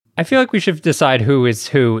I feel like we should decide who is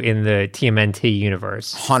who in the TMNT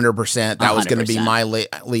universe. 100%. That was going to be my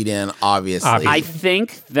lead in, obviously. I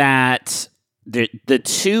think that the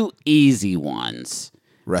two easy ones.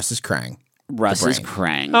 Russ is Krang. Russ is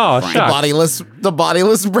Krang. Oh, Frank. The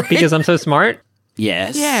bodiless brain. Because I'm so smart?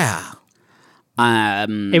 Yes. Yeah.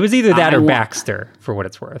 It was either that or Baxter, for what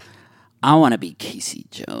it's worth. I want to be Casey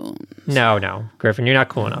Jones. No, Griffin, you're not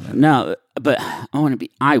cool enough. No, but I want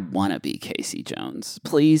to be Casey Jones,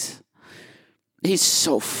 please. He's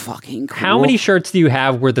so fucking cool. How many shirts do you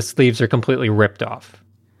have where the sleeves are completely ripped off?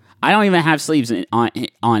 I don't even have sleeves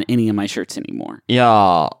on any of my shirts anymore.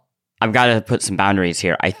 Y'all, I've got to put some boundaries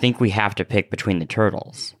here. I think we have to pick between the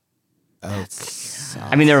turtles. Oh,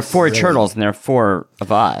 I mean, there are four turtles and there are four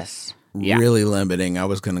of us. Yeah. Really limiting. I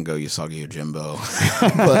was going to go Usagi Yojimbo.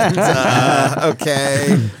 But,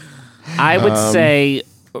 okay. I would say,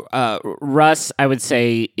 Russ, I would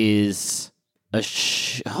say is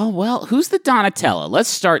who's the Donatello? Let's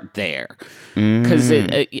start there. Because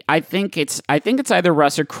I think it's either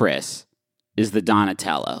Russ or Chris is the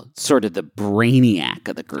Donatello, sort of the brainiac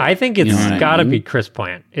of the group. I think it's got to be Chris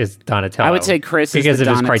Plant is Donatello. I would say Chris because is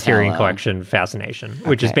the of his Donatello. Criterion Collection fascination,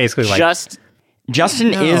 which is basically like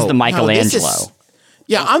Justin is the Michelangelo.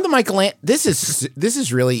 I'm the Michelangelo. This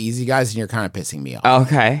is really easy, guys, and you're kind of pissing me off.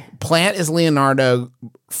 Okay. Plant is Leonardo.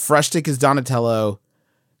 Frushtick is Donatello.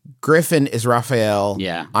 Griffin is Raphael.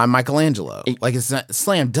 Yeah. I'm Michelangelo. Like, it's not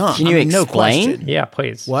slam dunk. Can you explain? No question. Yeah,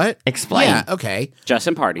 please. What? Explain. Yeah, okay.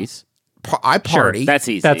 Justin parties. I party. Sure, that's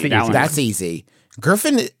easy. That's easy.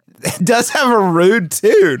 Griffin does have a rude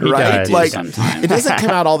tune, right? Does. Like, Sometimes. it doesn't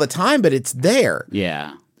come out all the time, but it's there.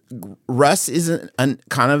 Yeah. Russ is a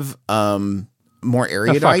kind of more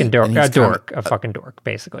erudite. A fucking dork,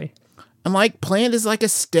 basically. And like Plant is like a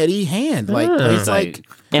steady hand. Like he's like,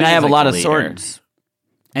 and I have a lot of leader. swords.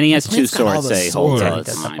 And he has Plant's two got all swords the that he holds swords. all He the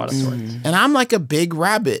does have a lot time. of swords. and I'm like a big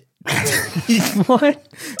rabbit. What?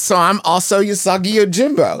 So I'm also Usagi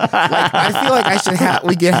Yojimbo. Like, I feel like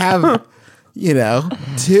we could have,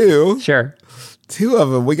 two of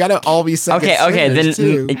them. We got to all be second. Okay. Then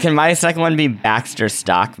too. can my second one be Baxter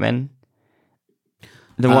Stockman?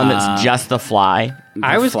 The one that's just the fly.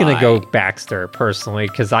 I was going to go Baxter personally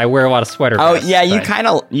because I wear a lot of sweater vests. Yeah, you but- kind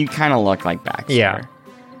of look like Baxter. Yeah.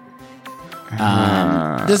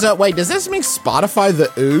 Does this make Spotify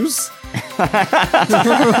the ooze?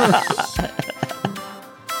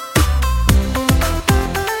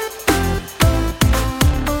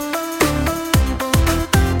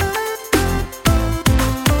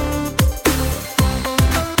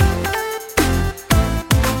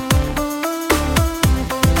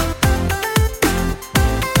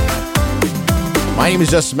 My name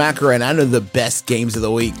is Justin McElroy, and I know the best games of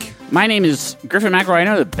the week. My name is Griffin McElroy. I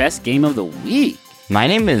know the best game of the week. My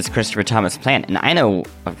name is Christopher Thomas Plant, and I know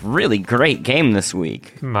a really great game this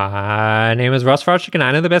week. My name is Russ Frushtick, and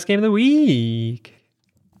I know the best game of the week.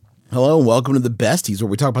 Hello, and welcome to The Besties, where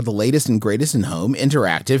we talk about the latest and greatest in home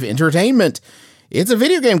interactive entertainment. It's a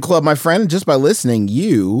video game club, my friend, and just by listening,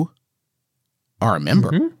 you are a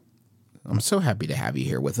member. I'm so happy to have you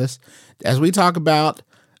here with us as we talk about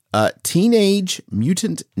Teenage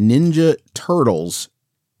Mutant Ninja Turtles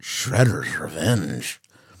Shredder's Revenge.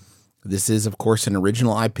 This is, of course, an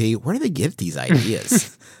original IP. Where do they get these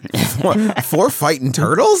ideas? Four fighting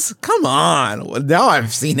turtles? Come on. Well, now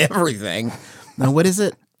I've seen everything. Now, what is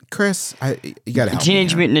it, Chris? You got to help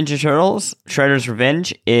Teenage me Mutant Ninja Turtles Shredder's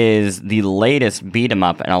Revenge is the latest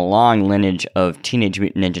beat-em-up in a long lineage of Teenage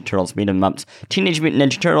Mutant Ninja Turtles beat-em-ups. Teenage Mutant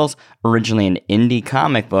Ninja Turtles, originally an indie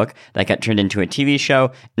comic book that got turned into a TV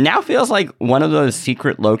show, now feels like one of those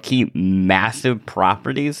secret, low-key, massive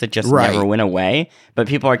properties that just never went away. But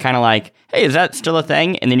people are kind of like, hey, is that still a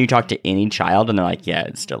thing? And then you talk to any child, and they're like, yeah,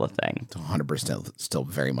 it's still a thing. It's 100% still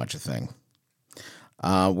very much a thing.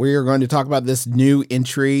 We are going to talk about this new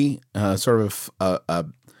entry, sort of a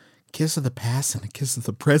kiss of the past and a kiss of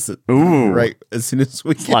the present. Ooh. Right, as soon as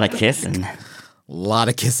we A lot of kissing. A lot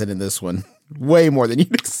of kissing in this one. Way more than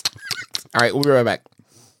you'd expect. All right, we'll be right back.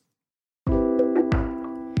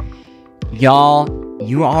 Y'all,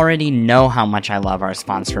 you already know how much I love our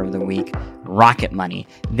sponsor of the week, Rocket Money.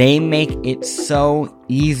 They make it so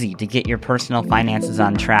easy to get your personal finances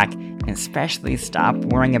on track, and especially stop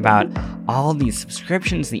worrying about all these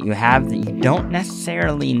subscriptions that you have that you don't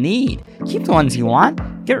necessarily need. Keep the ones you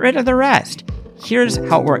want, get rid of the rest. Here's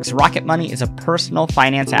how it works. Rocket Money is a personal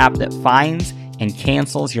finance app that finds and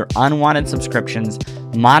cancels your unwanted subscriptions,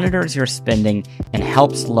 monitors your spending, and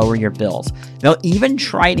helps lower your bills. They'll even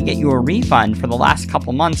try to get you a refund for the last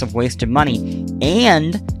couple months of wasted money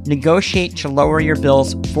and negotiate to lower your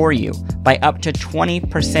bills for you by up to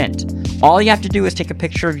 20%. All you have to do is take a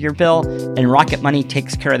picture of your bill, and Rocket Money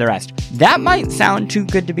takes care of the rest. That might sound too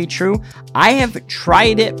good to be true. I have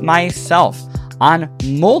tried it myself on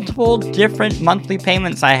multiple different monthly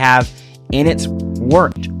payments I have, and it's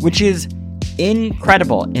worked, which is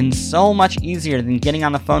incredible and so much easier than getting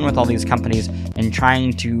on the phone with all these companies and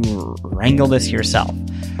trying to wrangle this yourself.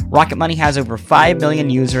 Rocket Money has over 5 million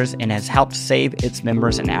users and has helped save its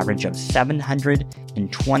members an average of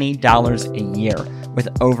 $720 a year, with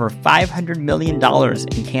over $500 million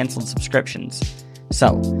in canceled subscriptions.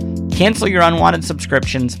 So, cancel your unwanted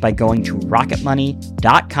subscriptions by going to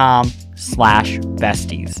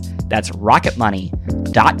rocketmoney.com/besties. That's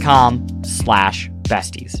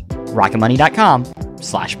rocketmoney.com/besties.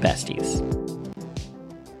 rocketmoney.com/besties.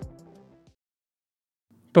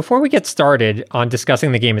 Before we get started on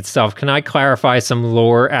discussing the game itself, can I clarify some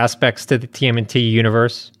lore aspects to the TMNT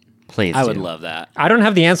universe? Please I do. would love that. I don't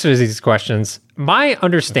have the answers to these questions. My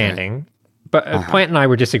understanding, but Plant and I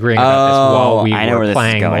were disagreeing about this while we I know were where this is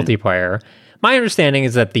playing going. multiplayer. My understanding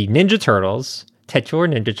is that the Ninja Turtles, titular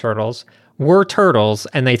Ninja Turtles, were turtles,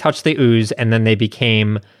 and they touched the ooze, and then they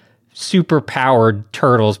became super-powered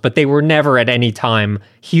turtles, but they were never at any time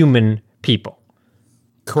human people.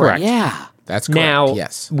 Correct. Yeah. That's correct. Now,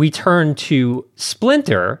 yes. we turn to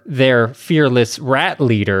Splinter, their fearless rat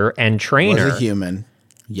leader and trainer. Was a human.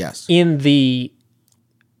 Yes. In the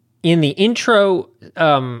intro,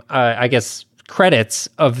 I guess, credits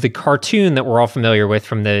of the cartoon that we're all familiar with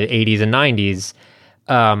from the 80s and 90s,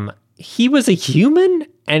 he was a human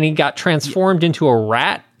and he got transformed into a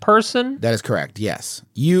rat person. That is correct. Yes.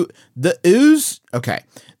 The ooze. Okay.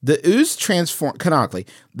 The ooze canonically,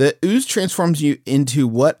 the ooze transforms you into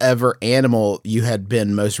whatever animal you had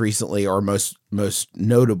been most recently or most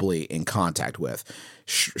notably in contact with.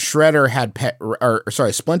 Splinter had pet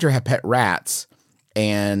rats,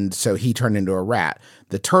 and so he turned into a rat.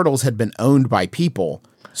 The turtles had been owned by people,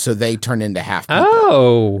 so they turned into half people.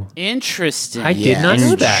 Oh, Interesting. I did not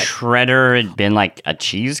And know that. Shredder had been like a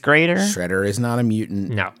cheese grater? Shredder is not a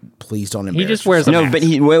mutant. No. Please don't embarrass He just wears a yourself. No, but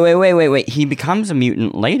he wait. He becomes a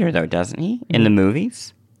mutant later, though, doesn't he? In the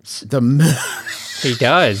movies? He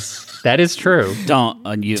does. That is true.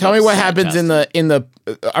 Don't you Tell me what upset happens Justin. in the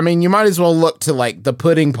I mean, you might as well look to like the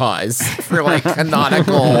pudding pies for like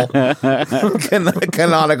canonical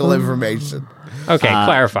information. Okay,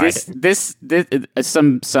 clarified. This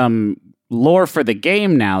some lore for the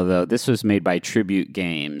game now though. This was made by Tribute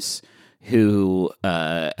Games, who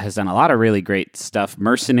has done a lot of really great stuff.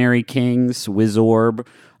 Mercenary Kings, Wizorb,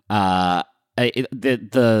 the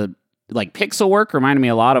like pixel work reminded me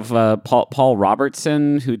a lot of Paul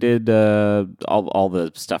Robertson, who did all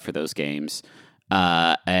the stuff for those games.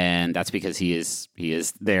 And that's because he is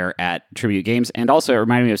there at Tribute Games, and also it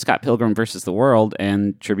reminded me of Scott Pilgrim versus the World.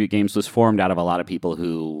 And Tribute Games was formed out of a lot of people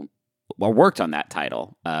who worked on that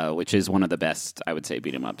title, which is one of the best, I would say,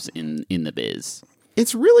 beat 'em ups in the biz.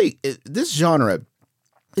 It's really this genre.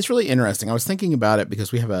 It's really interesting. I was thinking about it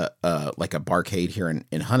because we have a barcade here in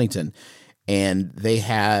Huntington, and they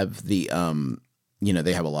have the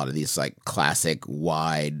they have a lot of these like classic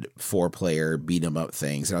wide 4-player beat 'em up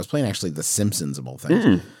things. And I was playing actually The Simpsons of all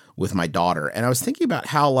things with my daughter. And I was thinking about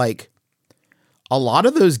how like a lot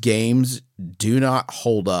of those games do not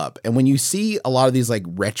hold up. And when you see a lot of these like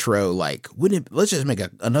retro, like let's just make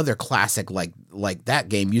another classic like that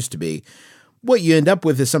game used to be, what you end up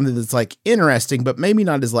with is something that's like interesting, but maybe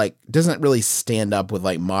not as like, doesn't really stand up with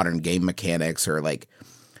like modern game mechanics or like,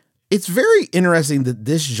 it's very interesting that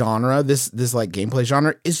this genre, this like gameplay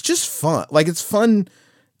genre is just fun. Like it's fun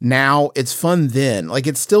now, it's fun then. Like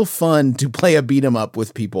it's still fun to play a beat 'em up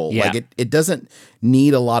with people. Yeah. Like it doesn't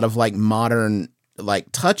need a lot of like modern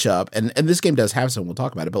like touch up. And this game does have some, we'll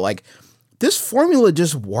talk about it, but like this formula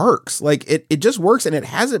just works. Like it just works, and it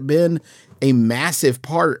hasn't been a massive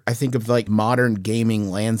part, I think, of like modern gaming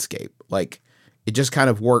landscape. Like it just kind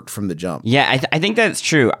of worked from the jump. Yeah, I think that's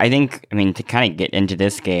true. I mean, to kind of get into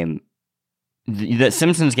this game, the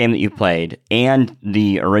Simpsons game that you played and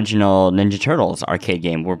the original Ninja Turtles arcade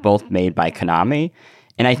game were both made by Konami.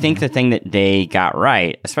 And I think the thing that they got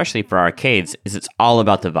right, especially for arcades, is it's all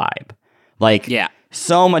about the vibe. Like, Yeah.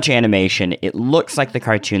 so much animation. It looks like the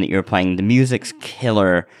cartoon that you were playing. The music's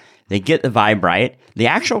killer. They get the vibe right. The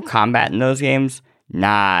actual combat in those games,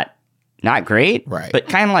 not great, Right. but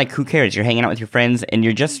kind of like, who cares? You're hanging out with your friends, and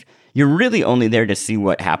you're really only there to see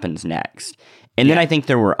what happens next. And then I think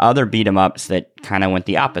there were other beat 'em ups that kind of went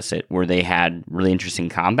the opposite, where they had really interesting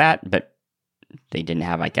combat, but they didn't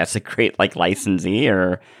have, I guess, a great like licensee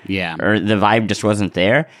or the vibe just wasn't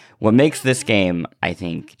there. What makes this game, I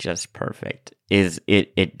think, just perfect is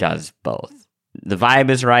it does both. the vibe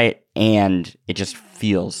is right, and it just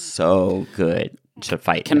feels so good to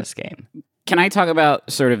fight in this game. Can I talk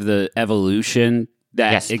about sort of the evolution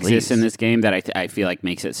that exists please. in this game that I feel like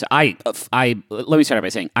makes it? So let me start by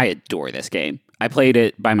saying I adore this game. I played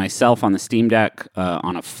it by myself on the Steam Deck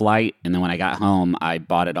on a flight, and then when I got home, I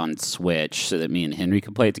bought it on Switch so that me and Henry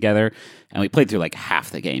could play it together. And we played through like half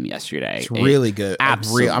the game yesterday. It's really good.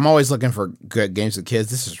 I'm always looking for good games with kids.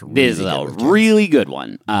 This is a really good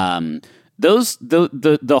one.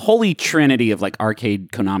 The holy trinity of like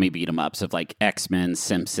arcade Konami beat 'em ups of like X-Men,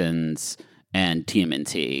 Simpsons, and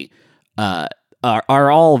TMNT are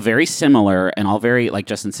all very similar and all very, like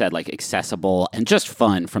Justin said, like accessible and just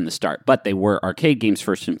fun from the start. But they were arcade games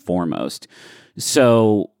first and foremost.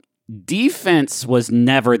 So defense was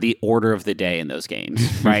never the order of the day in those games,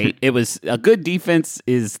 right? It was a good defense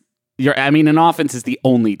an offense is the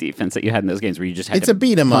only defense that you had in those games where you just had it's a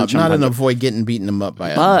beat 'em up, not an avoid getting beaten 'em up by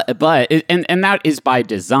and that is by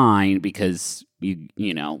design because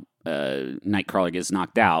Nightcrawler gets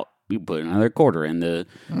knocked out. You put another quarter in the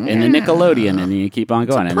Nickelodeon, and then you keep on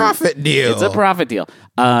going. It's a profit deal. It's a profit deal.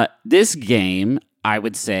 This game, I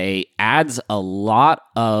would say, adds a lot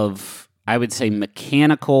of, I would say,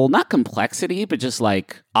 mechanical, not complexity, but just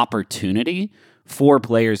like opportunity for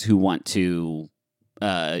players who want to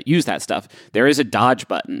use that stuff. There is a dodge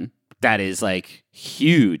button that is like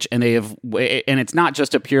huge, and it's not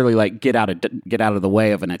just a purely like get out of the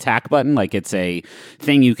way of an attack button. Like it's a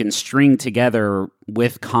thing you can string together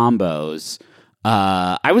with combos.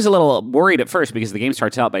 I was a little worried at first because the game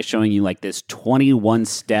starts out by showing you like this 21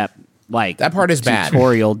 step like that part is bad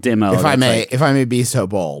tutorial demo. If I may be so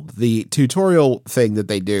bold, the tutorial thing that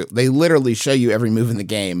they do, they literally show you every move in the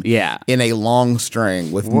game. Yeah. In a long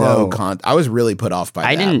string with no content. I was really put off by that.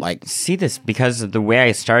 I didn't see this because the way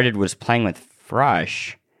I started was playing with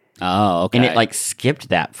Frush. Oh, okay. And it like skipped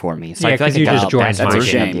that for me. So Yeah, I feel like you it got just joined the best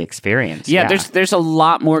version mine. of the experience. Yeah, there's a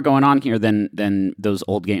lot more going on here than those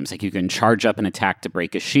old games. Like you can charge up an attack to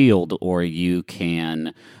break a shield, or you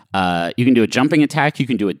can do a jumping attack. You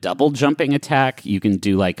can do a double jumping attack. You can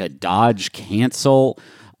do like a dodge cancel.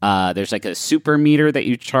 There's like a super meter that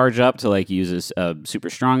you charge up to like use a super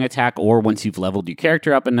strong attack, or once you've leveled your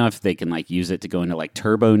character up enough, they can like use it to go into like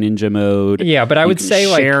turbo ninja mode. Yeah, but I would say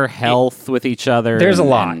like share health with each other. There's a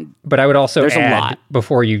lot, but I would also there's add a lot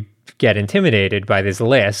before you get intimidated by this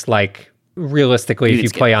list. Like realistically, if you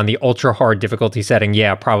play on the ultra hard difficulty setting,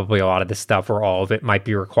 yeah, probably a lot of this stuff or all of it might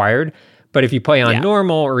be required. But if you play on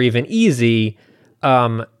normal or even easy,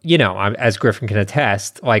 as Griffin can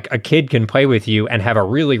attest, like a kid can play with you and have a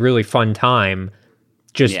really, really fun time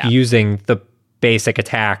just using the basic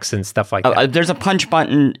attacks and stuff like that. There's a punch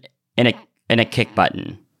button and a kick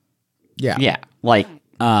button. Yeah. Yeah. Like,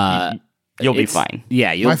 you'll be fine.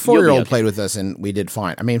 Yeah. My 4-year-old played with us and we did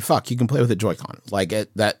fine. I mean, fuck, you can play with a Joy-Con. Like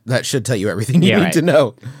that should tell you everything you need to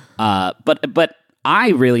know. But I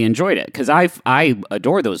really enjoyed it because I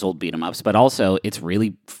adore those old beat 'em ups, but also it's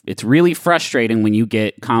really frustrating when you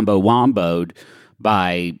get combo womboed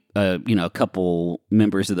by a couple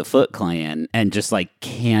members of the Foot Clan and just like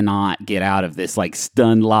cannot get out of this like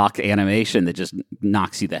stun lock animation that just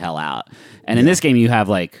knocks you the hell out. And in this game you have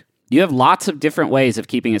lots of different ways of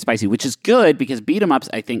keeping it spicy, which is good because beat 'em ups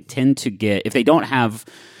I think tend to get, if they don't have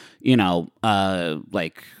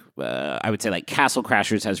I would say like Castle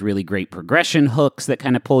Crashers has really great progression hooks that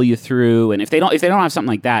kind of pull you through, and if they don't have something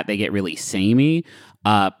like that, they get really samey.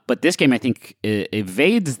 But this game I think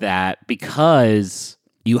evades that because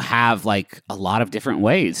you have like a lot of different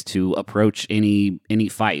ways to approach any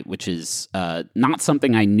fight, which is not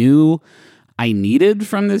something I knew I needed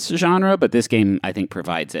from this genre, but this game I think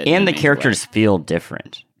provides it. And the characters feel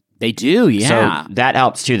different. They do, yeah. So that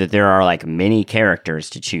helps too, that there are like many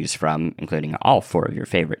characters to choose from, including all 4 of your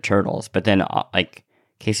favorite turtles. But then like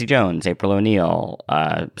Casey Jones, April O'Neil,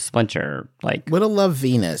 Splinter, like would have loved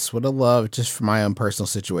Venus. Would have loved, just for my own personal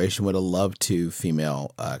situation, would have loved 2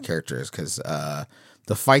 female characters because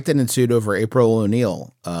the fight that ensued over April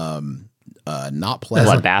O'Neil, not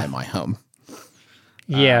pleasant in my home.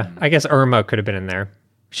 Yeah, I guess Irma could have been in there.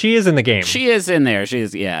 She is in the game. She is in there. She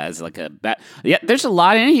is, it's like there's a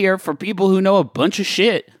lot in here for people who know a bunch of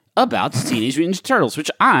shit about Teenage Mutant Ninja Turtles, which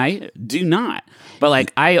I do not. But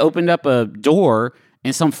like, I opened up a door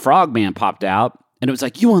and some frogman popped out, and it was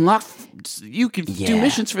like, you unlock you could do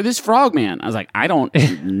missions for this frogman. I was like, I don't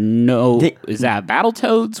know. Is that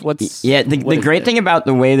Battletoads? The great thing about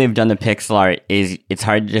the way they've done the pixel art is it's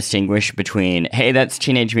hard to distinguish between, hey, that's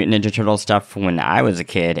Teenage Mutant Ninja Turtle stuff from when I was a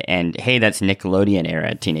kid, and hey, that's Nickelodeon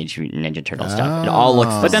era Teenage Mutant Ninja Turtle stuff. It all looks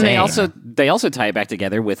the same. But then they also tie it back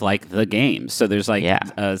together with like the games. So there's like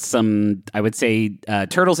some, I would say,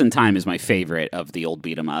 Turtles in Time is my favorite of the old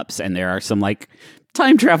beat 'em ups, and there are some like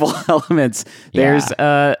time travel elements.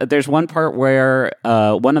 There's one part where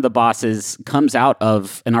one of the bosses comes out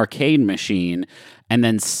of an arcade machine and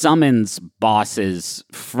then summons bosses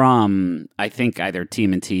from, I think, either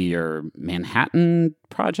TMNT or Manhattan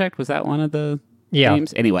Project. Was that one of the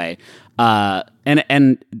games? Anyway,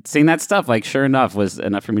 and seeing that stuff, like, sure enough, was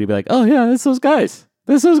enough for me to be like, oh yeah, that's those guys.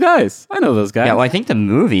 That's those guys. I know those guys. Yeah, well, I think the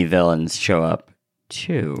movie villains show up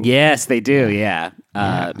too. Yes, they do. Yeah.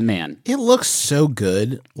 Man, it looks so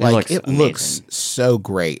good. Like it looks so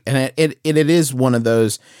great, and it is one of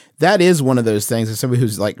those. That is one of those things. As somebody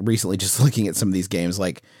who's like recently just looking at some of these games,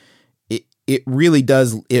 like it really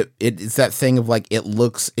does. It's that thing of like it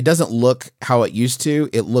doesn't look how it used to.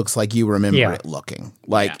 It looks like you remember it looking.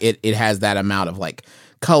 Like it has that amount of like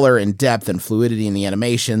color and depth and fluidity in the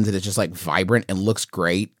animations, and it's just like vibrant and looks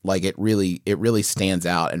great. Like it really stands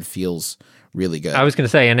out and feels really good. I was going to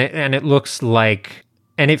say, and it looks like,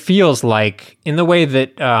 and it feels like, in the way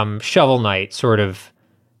that Shovel Knight sort of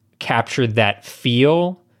captured that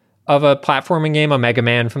feel of a platforming game, a Mega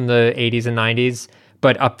Man from the 80s and 90s,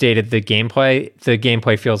 but updated the gameplay. The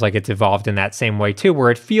gameplay feels like it's evolved in that same way too,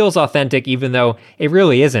 where it feels authentic, even though it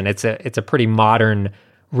really isn't. It's a pretty modern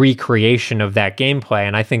recreation of that gameplay,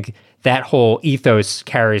 and I think that whole ethos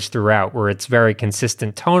carries throughout, where it's very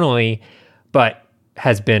consistent tonally, but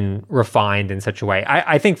has been refined in such a way.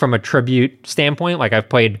 I think from a tribute standpoint, like I've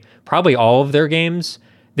played probably all of their games,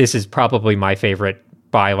 this is probably my favorite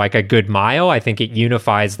by like a good mile. I think it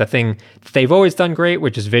unifies the thing that they've always done great,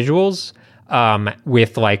 which is visuals,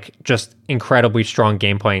 with like just incredibly strong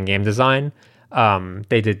gameplay and game design.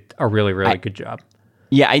 They did a really, really good job.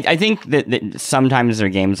 Yeah, I think that sometimes their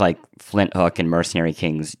games like Flint Hook and Mercenary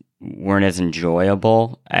Kings weren't as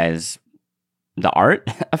enjoyable as the art,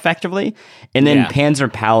 effectively. And then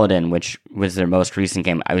Panzer Paladin, which was their most recent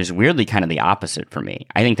game, I was weirdly kind of the opposite for me.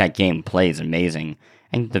 I think that game plays amazing.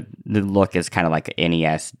 And the look is kind of like an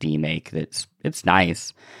NES D-make. It's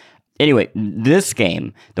nice. Anyway, this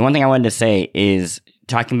game, the one thing I wanted to say is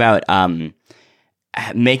talking about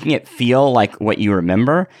making it feel like what you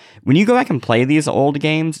remember. When you go back and play these old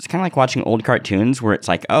games, it's kind of like watching old cartoons where it's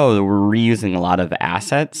like, oh, we're reusing a lot of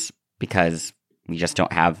assets because we just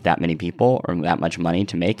don't have that many people or that much money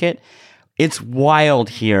to make it. It's wild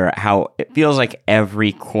here how it feels like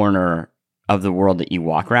every corner of the world that you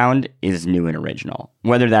walk around is new and original.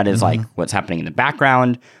 Whether that is like what's happening in the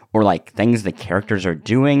background or like things the characters are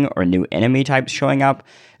doing or new enemy types showing up.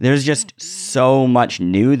 There's just so much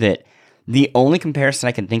new that the only comparison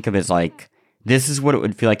I can think of is like, this is what it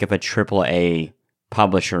would feel like if a AAA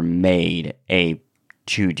publisher made a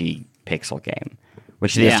 2D pixel game,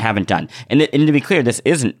 which they just haven't done. And to be clear, this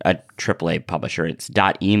isn't a AAA publisher. It's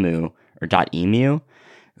 .emu,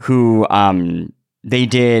 who they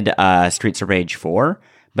did Streets of Rage 4.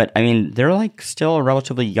 But, I mean, they're like still a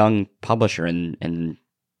relatively young publisher in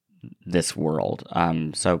this world.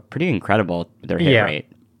 So pretty incredible, their hit rate.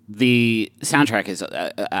 The soundtrack is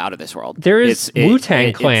out of this world. There is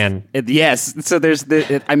Wu-Tang Clan. Yes. So there's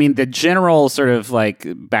the general sort of like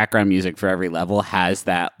background music for every level has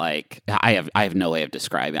that, like, I have no way of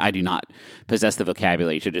describing. I do not possess the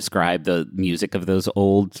vocabulary to describe the music of those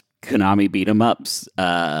old Konami beat 'em ups.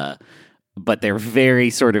 But they're very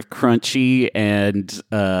sort of crunchy and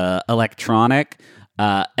electronic.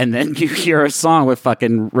 And then you hear a song with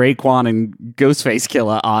fucking Raekwon and Ghostface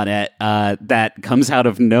Killah on it that comes out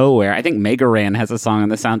of nowhere. I think Mega Ran has a song on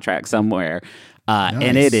the soundtrack somewhere. Nice.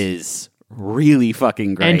 And it is really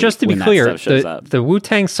fucking great. And just to be clear, the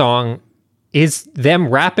Wu-Tang song is them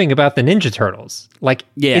rapping about the Ninja Turtles. Like,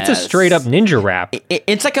 it's a straight up ninja rap.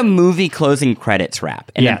 It's like a movie closing credits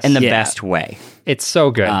rap in the best way. It's so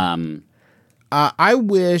good. I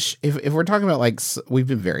wish, if we're talking about, like, we've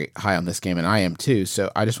been very high on this game, and I am too, so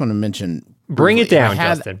I just want to mention... Bring it down,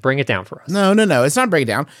 Justin. Bring it down for us. No. It's not bring it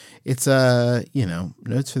down. It's,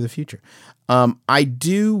 notes for the future. I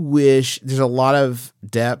do wish there's a lot of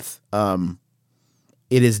depth.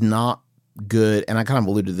 It is not good, and I kind of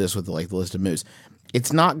alluded to this with, like, the list of moves.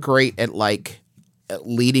 It's not great at, like,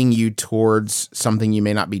 leading you towards something you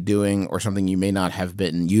may not be doing or something you may not have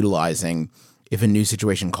been utilizing if a new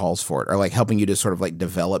situation calls for it, or like helping you to sort of like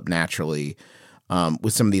develop naturally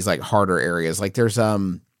with some of these like harder areas. Like there's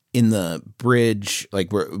in the bridge,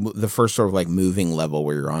 like where the first sort of like moving level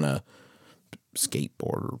where you're on a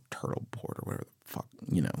skateboard or turtle board or whatever the fuck,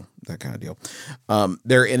 that kind of deal.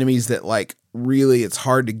 There are enemies that like really it's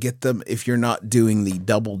hard to get them if you're not doing the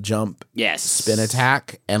double jump spin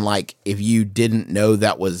attack. And like if you didn't know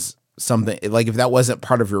that was something, like if that wasn't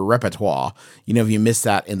part of your repertoire, if you missed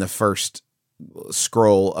that in the first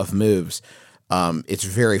scroll of moves, it's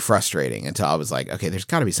very frustrating until I was like, okay, there's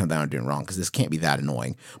got to be something I'm doing wrong because this can't be that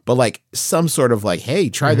annoying. But like some sort of like, hey,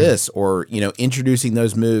 try this, or introducing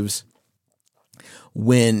those moves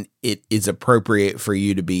when it is appropriate for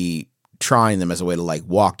you to be trying them as a way to like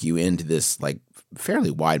walk you into this like fairly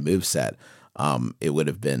wide move set. That would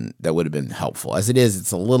have been helpful. As it is,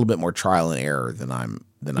 it's a little bit more trial and error than I'm.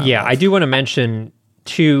 I do want to mention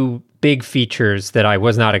two big features that I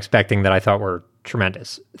was not expecting that I thought were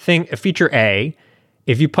tremendous. Feature A,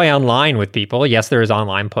 if you play online with people, yes, there is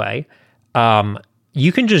online play.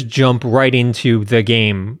 You can just jump right into the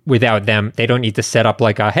game without them. They don't need to set up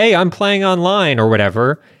like hey, I'm playing online or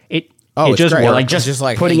whatever. It just great. works. Like just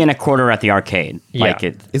like putting in a quarter at the arcade. Yeah. Like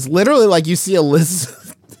it's literally like you see a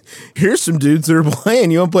list. Here's some dudes that are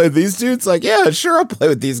playing. You want to play with these dudes? Like, yeah, sure, I'll play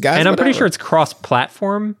with these guys. And I'm pretty sure it's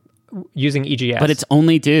cross-platform using EGS. But it's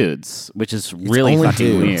only dudes, which is really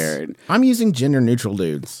fucking weird. I'm using gender-neutral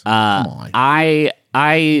dudes. Come on.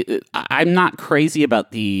 I'm not crazy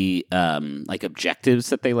about the like objectives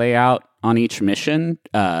that they lay out on each mission,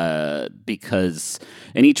 because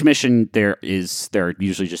in each mission there are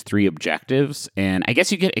usually just 3 objectives, and I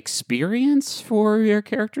guess you get experience for your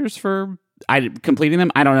characters for completing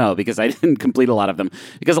them. I don't know, because I didn't complete a lot of them,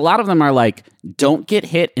 because a lot of them are like, don't get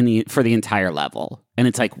hit for the entire level, and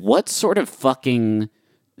it's like, what sort of fucking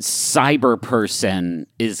cyber person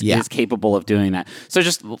is capable of doing that? So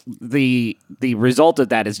just the result of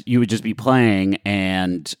that is you would just be playing,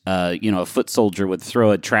 and a foot soldier would throw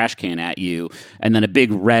a trash can at you, and then a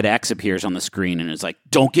big red X appears on the screen, and it's like,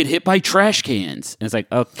 don't get hit by trash cans. And it's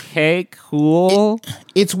like, okay, cool.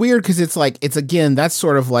 It's weird because it's like, it's again, that's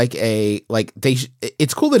sort of like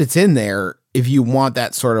it's cool that it's in there if you want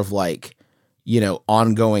that sort of like,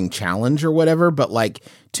 ongoing challenge or whatever, but like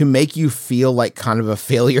to make you feel like kind of a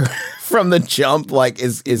failure from the jump, like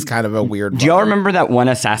is kind of a weird. Do y'all remember that one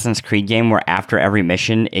Assassin's Creed game where after every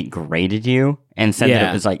mission it graded you and said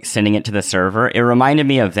that it was like sending it to the server? It reminded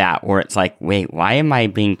me of that, where it's like, wait, why am I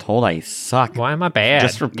being told I suck? Why am I bad?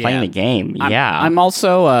 Just for playing the game. I'm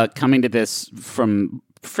also coming to this from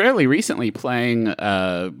fairly recently playing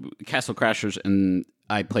Castle Crashers, and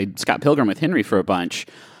I played Scott Pilgrim with Henry for a bunch.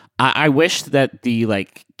 I wish that the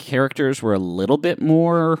like characters were a little bit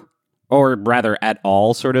more, or rather at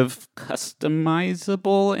all, sort of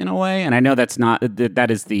customizable in a way. And I know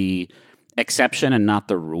that is the exception and not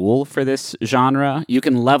the rule for this genre. You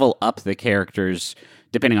can level up the characters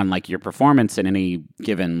depending on like your performance in any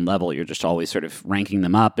given level. You're just always sort of ranking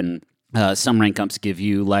them up, and some rank ups give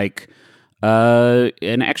you like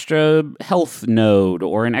an extra health node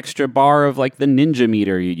or an extra bar of like the ninja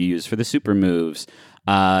meter you use for the super moves.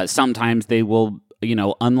 Sometimes they will,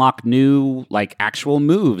 unlock new like actual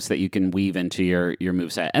moves that you can weave into your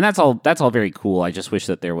moveset. And that's all very cool. I just wish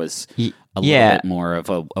that there was a little bit more of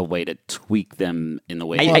a way to tweak them in the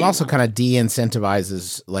way. It also kind of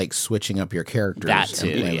de-incentivizes like switching up your characters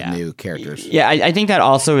and playing with new characters. Yeah, I think that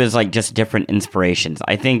also is like just different inspirations.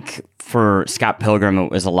 I think for Scott Pilgrim,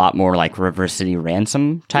 it was a lot more like River City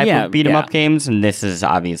Ransom type of beat 'em up games, and this is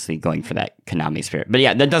obviously going for that Konami spirit. But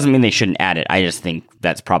yeah, that doesn't mean they shouldn't add it. I just think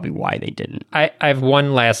that's probably why they didn't. I have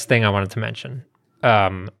one last thing I wanted to mention.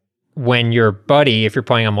 When your buddy, if you're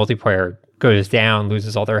playing on multiplayer, goes down,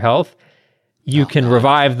 loses all their health, you can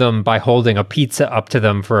revive them by holding a pizza up to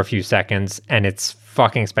them for a few seconds, and it's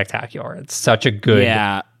fucking spectacular. It's such a good,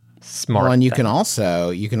 smart. Well, and you can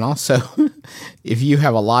also, if you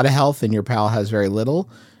have a lot of health and your pal has very little,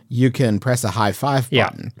 you can press a high five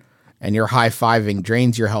button, and your high fiving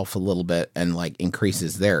drains your health a little bit and like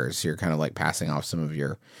increases theirs. So you're kind of like passing off some of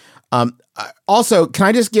your. Also, can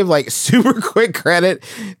I just give like super quick credit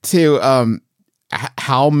to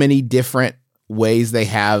how many different ways they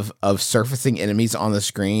have of surfacing enemies on the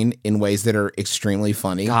screen in ways that are extremely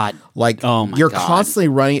funny. God. Like, oh you're God. constantly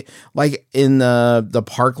running, like in the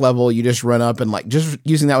park level, you just run up and like, just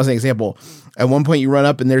using that as an example, at one point you run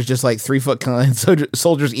up and there's just like 3-foot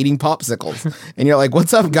soldiers eating popsicles. And you're like,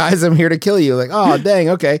 what's up, guys? I'm here to kill you. Like, oh, dang,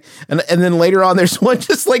 okay. And then later on, there's one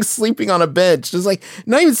just like sleeping on a bench, just like,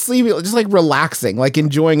 not even sleeping, just like relaxing, like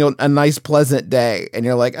enjoying a nice, pleasant day. And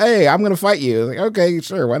you're like, hey, I'm going to fight you. Like, okay,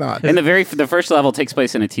 sure, why not? And the first level takes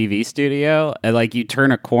place in a TV studio. And like you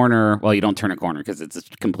turn a corner. Well, you don't turn a corner because it's a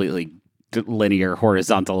completely linear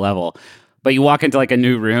horizontal level. But you walk into like a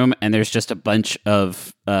new room and there's just a bunch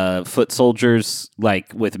of foot soldiers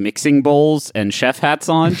like with mixing bowls and chef hats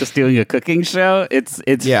on, just doing a cooking show. It's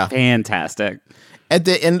fantastic. At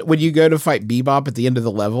the end, when you go to fight Bebop at the end of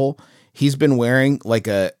the level, he's been wearing like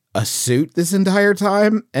a suit this entire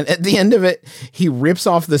time. And at the end of it, he rips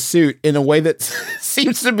off the suit in a way that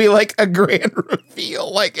seems to be like a grand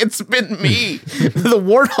reveal. Like, it's been me, the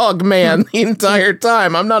Warthog Man, the entire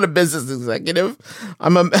time. I'm not a business executive.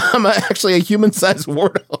 I'm actually a human-sized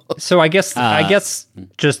warthog. So I guess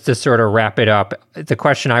just to sort of wrap it up, the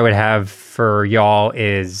question I would have for y'all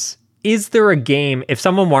is there a game, if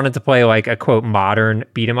someone wanted to play like a quote modern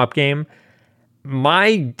beat 'em up game,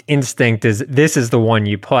 my instinct is this is the one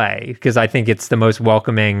you play because I think it's the most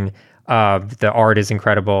welcoming. The art is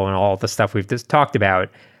incredible and all the stuff we've just talked about.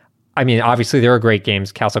 I mean, obviously there are great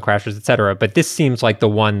games, Castle Crashers, etc., but this seems like the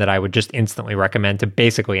one that I would just instantly recommend to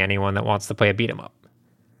basically anyone that wants to play a beat 'em up.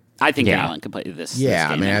 I think Alan can play this. Yeah,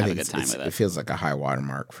 this game I and think have a good time with it feels like a high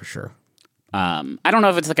watermark for sure. I don't know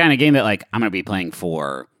if it's the kind of game that like I'm going to be playing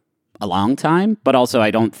for a long time, but also I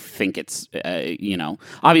don't think it's,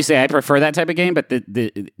 obviously I prefer that type of game, but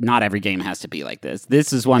not every game has to be like this.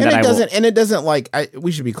 This is one and that it I doesn't, and it doesn't like,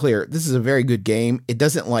 we should be clear, this is a very good game. It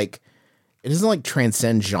doesn't like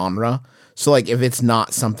transcend genre. So like if it's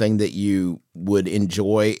not something that you would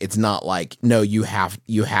enjoy, it's not like, no, you have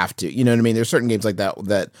to, you know what I mean? There's certain games like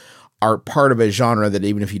that are part of a genre that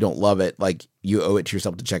even if you don't love it, like you owe it to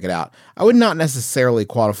yourself to check it out. I would not necessarily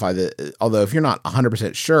qualify that, although if you're not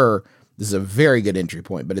 100% sure, this is a very good entry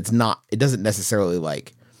point, but it doesn't necessarily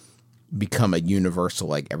like become a universal,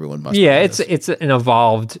 like everyone must. Yeah, it's an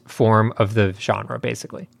evolved form of the genre,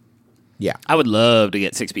 basically. Yeah. I would love to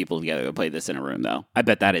get 6 people together to play this in a room, though. I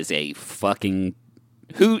bet that is a fucking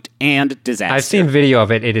hoot and disaster. I've seen video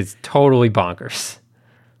of it. It is totally bonkers.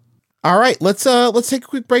 All right, let's take a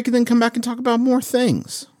quick break and then come back and talk about more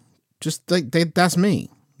things. Just like that's me.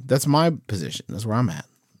 That's my position. That's where I'm at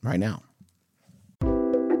right now.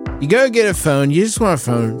 You go get a phone. You just want a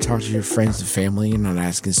phone, talk to your friends and family. You're not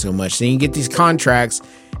asking so much. Then you get these contracts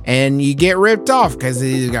and you get ripped off because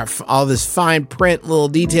they got all this fine print, little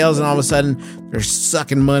details, and all of a sudden they're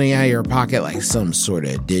sucking money out of your pocket like some sort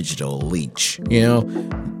of digital leech. You know,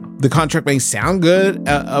 the contract may sound good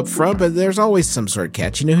up front, but there's always some sort of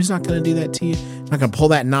catch. You know who's not going to do that to you? Not going to pull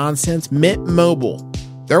that nonsense? Mint Mobile.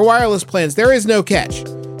 Their wireless plans, there is no catch.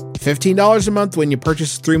 $15 a month when you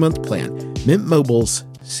purchase a 3-month plan. Mint Mobile's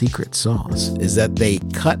secret sauce is that they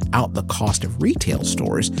cut out the cost of retail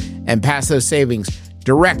stores and pass those savings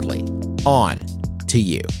directly on to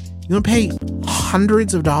you. You want to pay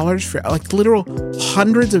hundreds of dollars for, like literal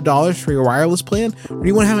hundreds of dollars for your wireless plan? Or do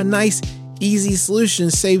you want to have a nice, easy solution,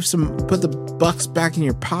 put the bucks back in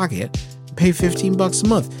your pocket, pay $15 a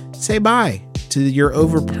month, say bye to your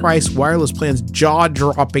overpriced wireless plan's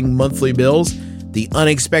jaw-dropping monthly bills, the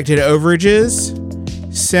unexpected overages?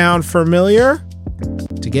 Sound familiar?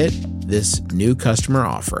 To get this new customer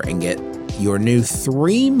offer and get your new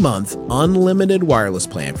 3-month unlimited wireless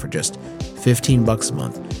plan for just $15 a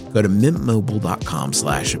month, go to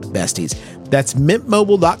mintmobile.com/besties. That's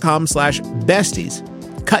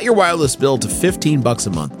mintmobile.com/besties. Cut your wireless bill to $15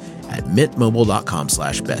 a month at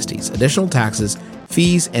mintmobile.com/besties. Additional taxes,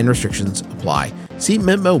 fees, and restrictions apply. See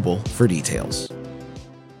Mint Mobile for details.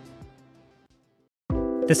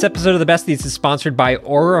 This episode of The Besties is sponsored by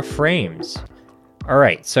Aura Frames. All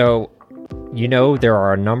right, so there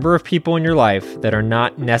are a number of people in your life that are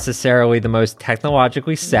not necessarily the most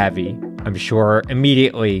technologically savvy. I'm sure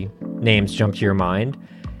immediately names jump to your mind.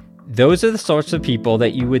 Those are the sorts of people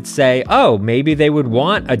that you would say, oh, maybe they would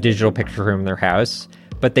want a digital picture room in their house,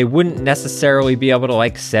 but they wouldn't necessarily be able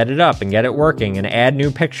to set it up and get it working and add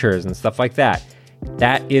new pictures and stuff like that.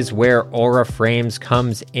 That is where Aura Frames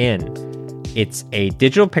comes in. It's a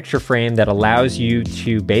digital picture frame that allows you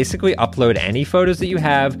to basically upload any photos that you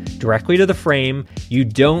have directly to the frame. You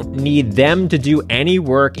don't need them to do any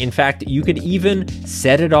work. In fact, you could even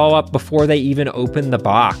set it all up before they even open the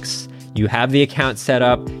box. You have the account set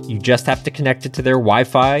up, you just have to connect it to their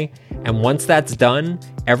Wi-Fi, and once that's done,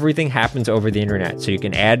 everything happens over the internet. So you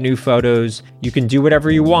can add new photos, you can do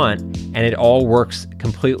whatever you want, and it all works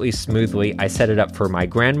completely smoothly. I set it up for my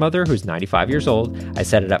grandmother, who's 95 years old. I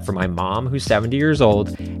set it up for my mom, who's 70 years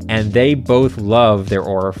old, and they both love their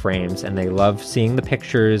Aura frames, and they love seeing the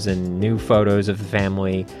pictures and new photos of the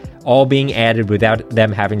family, all being added without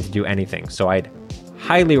them having to do anything. So I'd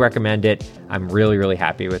highly recommend it. I'm really, really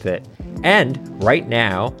happy with it. And right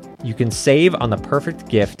now, you can save on the perfect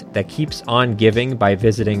gift that keeps on giving by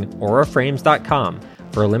visiting auraframes.com.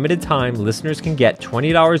 For a limited time, listeners can get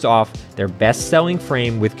 $20 off their best-selling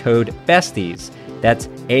frame with code BESTIES. That's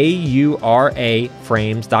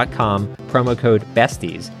AURAFrames.com, promo code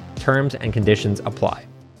BESTIES. Terms and conditions apply.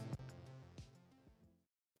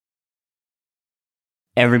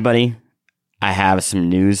 Everybody, I have some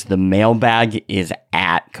news. The mailbag is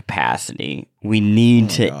at capacity. We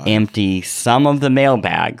need to empty some of the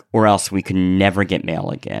mailbag, or else we could never get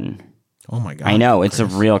mail again. Oh my God. I know, it's a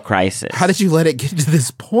real crisis. How did you let it get to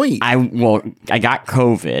this point? I got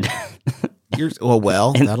COVID. That'll do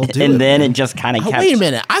it. And then it just kind of kept... Wait a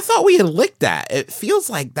minute. I thought we had licked that. It feels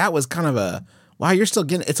like that was kind of a... Wow, you're still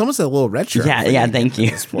getting... It's almost a little retro. Yeah, thank you.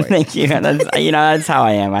 Thank you. That's how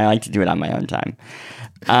I am. I like to do it on my own time.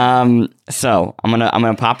 So I'm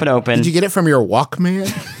gonna pop it open. Did you get it from your Walkman?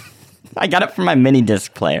 I got it from my mini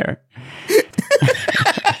disc player.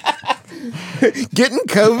 Getting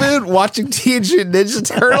COVID, watching Teenage Mutant Ninja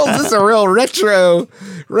Turtles is a real retro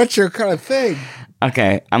kind of thing.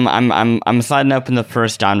 Okay, I'm sliding open the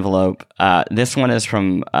first envelope. This one is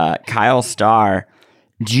from Kyle Starr.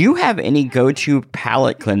 Do you have any go-to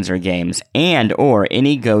palate cleanser games or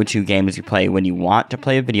any go-to games you play when you want to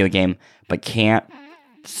play a video game but can't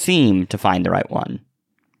seem to find the right one?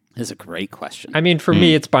 That's a great question. I mean, for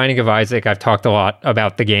me, it's Binding of Isaac. I've talked a lot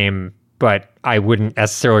about the game, but I wouldn't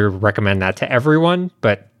necessarily recommend that to everyone.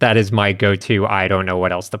 But that is my go-to, I don't know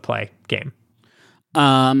what else to play game.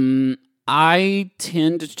 I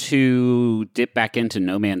tend to dip back into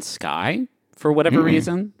No Man's Sky for whatever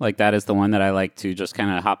reason. Like, that is the one that I like to just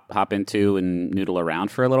kind of hop into and noodle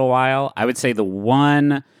around for a little while. I would say the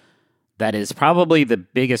one that is probably the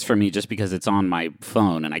biggest for me, just because it's on my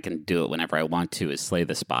phone and I can do it whenever I want to, is Slay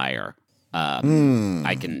the Spire. If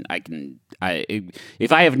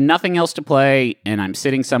I have nothing else to play and I'm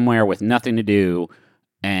sitting somewhere with nothing to do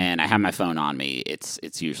and I have my phone on me,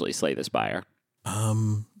 it's usually Slay the Spire.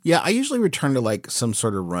 Yeah, I usually return to like some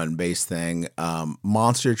sort of run-based thing.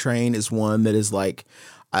 Monster Train is one that is like,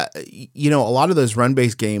 a lot of those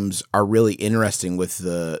run-based games are really interesting with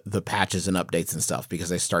the patches and updates and stuff, because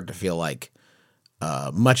they start to feel like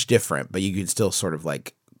much different, but you can still sort of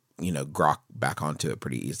like, grok back onto it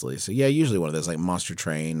pretty easily. So yeah, usually one of those like Monster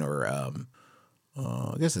Train or I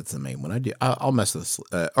guess that's the main one I do. I'll mess with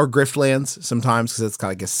or Griftlands sometimes, because it's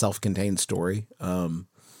kind of like a self-contained story.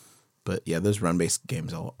 But yeah, those run-based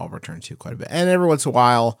games I'll return to quite a bit. And every once in a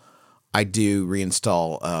while, I do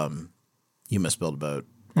reinstall You Must Build a Boat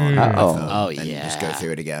on my phone and just go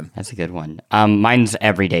through it again. That's a good one. Mine's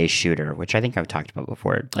Everyday Shooter, which I think I've talked about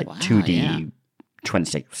before, like 2D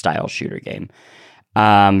twin-stick style shooter game,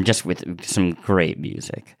 just with some great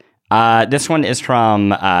music. This one is from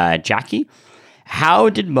Jackie. How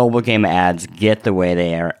did mobile game ads get the way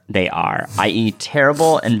they are, i.e.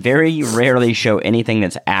 terrible and very rarely show anything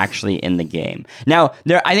that's actually in the game? Now,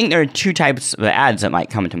 I think there are two types of ads that might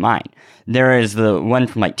come to mind. There is the one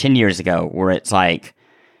from like 10 years ago where it's like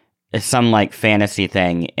some like fantasy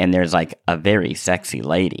thing and there's like a very sexy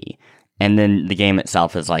lady, and then the game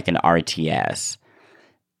itself is like an RTS.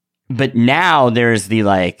 But now there's the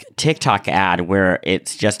like TikTok ad where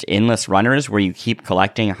it's just endless runners where you keep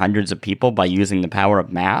collecting hundreds of people by using the power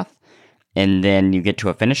of math, and then you get to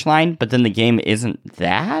a finish line, but then the game isn't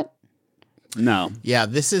that. No. Yeah,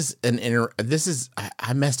 this is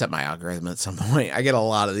I messed up my algorithm at some point. I get a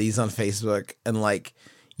lot of these on Facebook, and like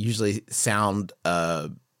usually sound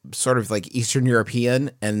sort of like Eastern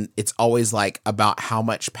European, and it's always like about how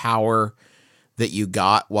much power that you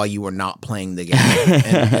got while you were not playing the game.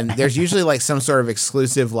 and there's usually like some sort of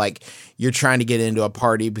exclusive, like you're trying to get into a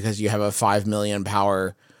party because you have a 5 million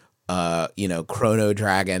power, Chrono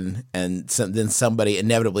Dragon, and then somebody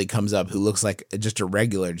inevitably comes up who looks like just a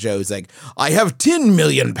regular Joe. He's like, I have 10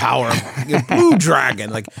 million power, Blue Dragon.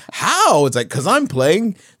 Like, how? It's like, because I'm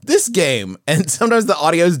playing this game. And sometimes the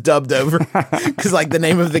audio's dubbed over because like the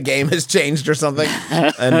name of the game has changed or something.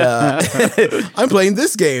 And I'm playing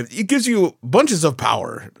this game. It gives you bunches of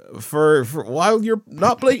power for while you're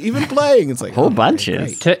not even playing. It's like whole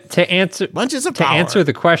bunches. To answer bunches of to power. answer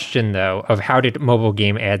the question though of how did mobile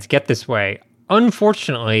game ads get this way?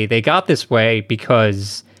 Unfortunately, they got this way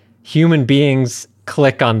because human beings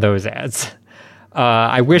click on those ads.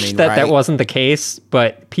 I wish that wasn't the case,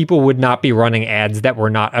 but people would not be running ads that were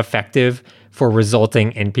not effective for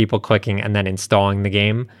resulting in people clicking and then installing the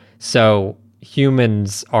game. So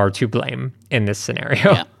humans are to blame in this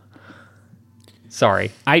scenario. Yeah.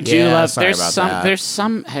 Sorry. I do love there's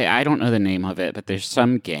some hey, I don't know the name of it, but there's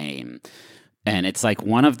some game, and it's like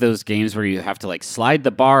one of those games where you have to like slide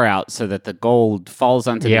the bar out so that the gold falls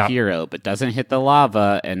onto the hero but doesn't hit the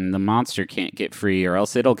lava, and the monster can't get free or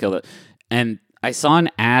else it'll kill it. And I saw an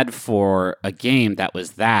ad for a game that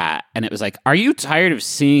was that, and it was like, are you tired of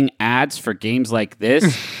seeing ads for games like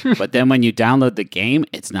this? But then when you download the game,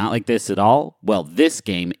 it's not like this at all. Well, this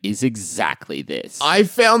game is exactly this. I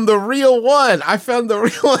found the real one. I found the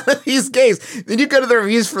real one of these games. Then you go to the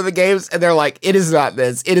reviews for the games, and they're like, it is not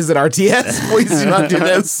this. It is an RTS. Please do not do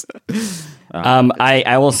this.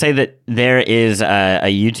 I will say that there is a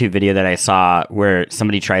YouTube video that I saw where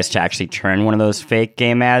somebody tries to actually turn one of those fake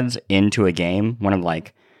game ads into a game, one of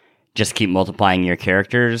like, just keep multiplying your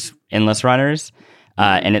characters, endless runners.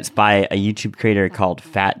 And it's by a YouTube creator called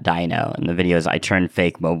Fat Dino. And the video is I turned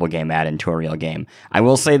fake mobile game ad into a real game. I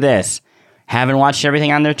will say this. Haven't watched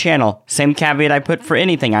everything on their channel. Same caveat I put for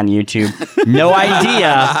anything on YouTube. No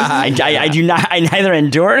idea. I do not. I neither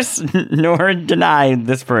endorse nor deny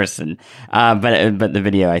this person. But the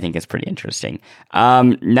video I think is pretty interesting.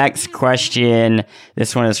 Next question.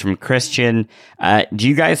 This one is from Christian. Do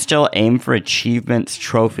you guys still aim for achievements,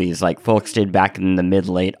 trophies like folks did back in the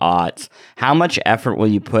mid-late aughts? How much effort will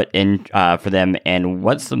you put in for them, and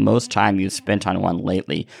what's the most time you've spent on one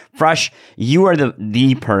lately? Frush, you are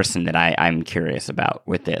the person that I'm curious about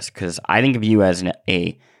with this, because I think of you as an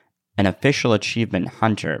official achievement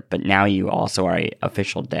hunter, but now you also are an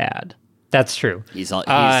official dad. That's true. He's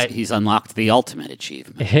unlocked the ultimate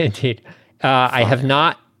achievement. Indeed. I have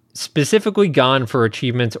not specifically gone for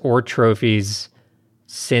achievements or trophies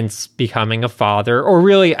since becoming a father, or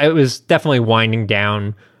really, it was definitely winding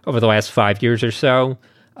down over the last 5 years or so.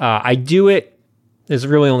 I do it. There's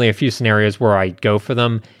really only a few scenarios where I go for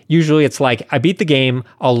them. Usually it's like, I beat the game,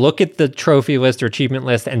 I'll look at the trophy list or achievement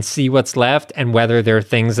list and see what's left and whether there are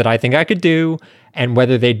things that I think I could do and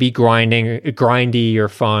whether they'd be grindy or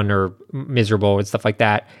fun or miserable and stuff like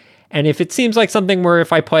that. And if it seems like something where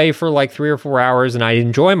if I play for like 3 or 4 hours and I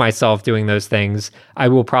enjoy myself doing those things, I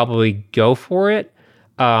will probably go for it.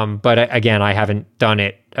 But again, I haven't done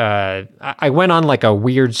it. I went on like a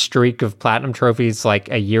weird streak of platinum trophies like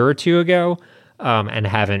a year or two ago. And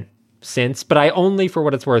haven't since. But I only, for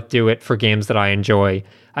what it's worth, do it for games that I enjoy.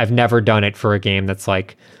 I've never done it for a game that's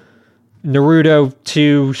like Naruto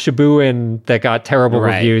 2 Shippuden that got terrible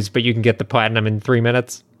reviews, but you can get the platinum in 3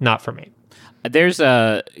 minutes. Not for me.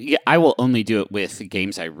 I will only do it with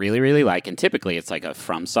games I really, really like, and typically it's like a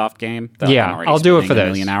FromSoft game. I'll do it for those. 1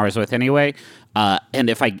 million hours with anyway. And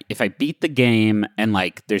if I beat the game and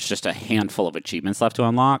like there's just a handful of achievements left to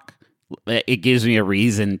unlock, it gives me a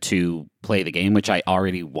reason to play the game, which I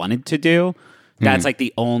already wanted to do. That's like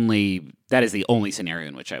that is the only scenario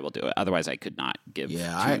in which I will do it. Otherwise, I could not give.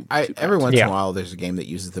 Yeah, every once in a while, there's a game that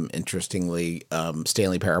uses them interestingly.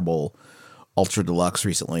 Stanley Parable Ultra Deluxe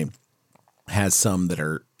recently has some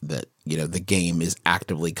that the game is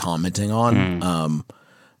actively commenting on,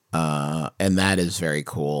 and that is very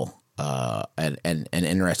cool. And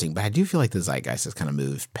interesting, but I do feel like the zeitgeist has kind of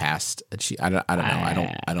moved past. I don't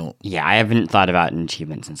know. I don't. Yeah, I haven't thought about an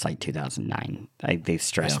achievement since like 2009. They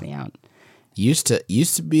stress me out. Used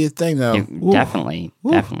to be a thing though. Definitely.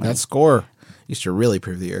 That score used to really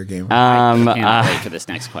prove the air game. I can't wait for this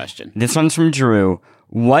next question. This one's from Drew.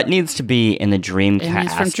 What needs to be in the Dreamcast? And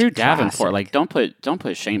it's from Drew Davenport. Classic? Like, don't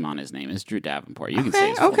put shame on his name. It's Drew Davenport. You can say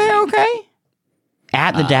his full okay. name.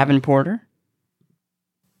 At the Davenporter.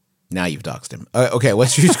 Now you've doxed him. Okay,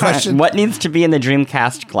 what's your question? What needs to be in the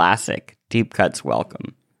Dreamcast Classic? Deep cuts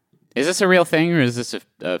welcome. Is this a real thing, or is this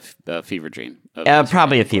a fever dream?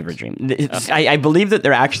 Probably a fever dream. Okay. I believe that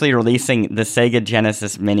they're actually releasing the Sega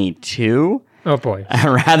Genesis Mini 2. Oh boy!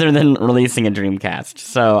 Rather than releasing a Dreamcast.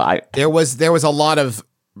 So there was a lot of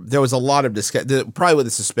discussion. Probably what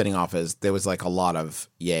this is spinning off is there was like a lot of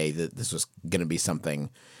that this was going to be something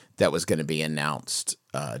that was going to be announced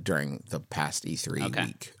during the past E3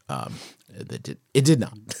 week. It did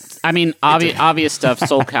not. I mean, obvious stuff: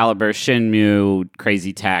 Soul Calibur, Shenmue,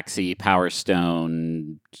 Crazy Taxi, Power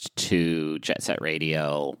Stone 2, Jet Set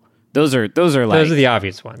Radio. Those are the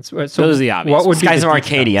obvious ones. So those are the obvious. What would Skies of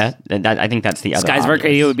Arcadia? I think that's the other. Skies of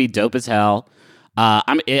Arcadia would be dope as hell.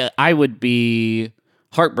 I would be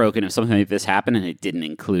heartbroken if something like this happened and it didn't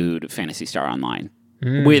include Phantasy Star Online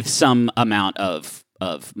with some amount of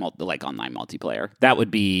online multiplayer. That would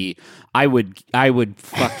be. I would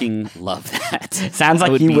fucking love that. Sounds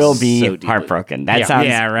like you will be so heartbroken. That sounds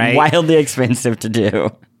wildly expensive to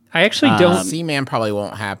do. I actually don't. Seaman probably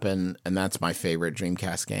won't happen, and that's my favorite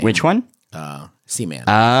Dreamcast game. Which one? Seaman.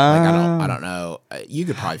 I don't know. You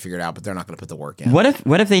could probably figure it out, but they're not going to put the work in. What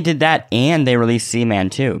if they did that and they released Seaman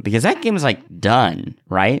too? Because that game is like done,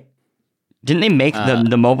 right? Didn't they make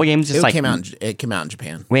the mobile games just it came out in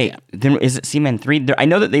Japan. Wait, then is it Seaman 3? I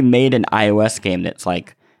know that they made an iOS game that's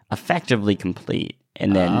like effectively complete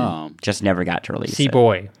and then just never got to release it.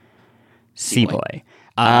 Boy. C-Boy.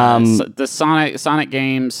 So the Sonic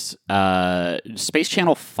games, Space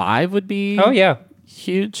Channel 5 would be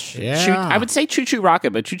huge. Yeah. I would say Choo Choo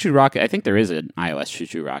Rocket, but Choo Choo Rocket, I think there is an iOS Choo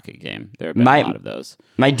Choo Rocket game. There have been a lot of those.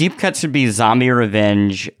 My deep cuts would be Zombie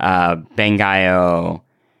Revenge, Bangai-O,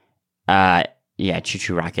 Choo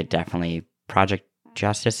Choo Rocket, definitely. Project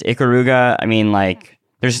Justice, Ikaruga. I mean, like,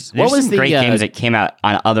 there's some great games that came out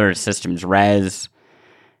on other systems. Rez.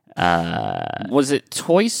 Was it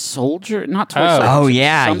Toy Soldier? Not Toy Soldier. Oh,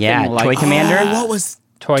 yeah. Toy Commander? What was...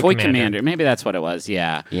 Toy Commander. Maybe that's what it was,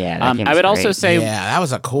 yeah. Yeah, that game I would was also great. say... Yeah, that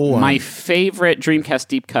was a cool one. My favorite Dreamcast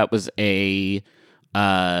deep cut was a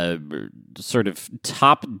sort of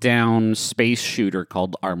top-down space shooter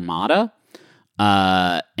called Armada.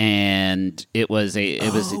 And it was do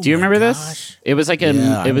you remember this? It was like an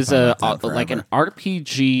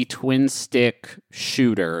RPG twin stick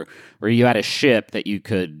shooter where you had a ship that you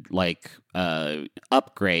could like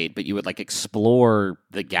upgrade, but you would like explore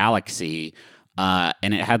the galaxy.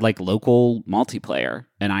 And it had like local multiplayer,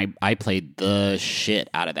 and I played the shit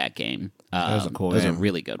out of that game. That was a cool It was a game.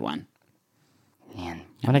 really good one. Man,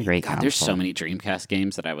 what a great console. There's so many Dreamcast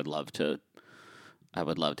games that I would love to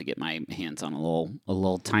get my hands on a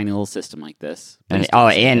little tiny little system like this. And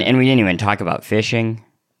we didn't even talk about fishing.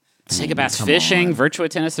 Sega Bass Fishing, Virtua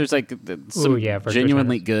Tennis. There's like some Virtua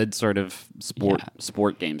genuinely Tennis. good sort of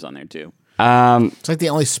sport games on there too. It's like the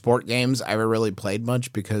only sport games I ever really played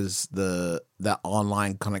much because the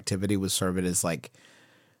online connectivity was sort of it as like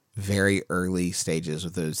very early stages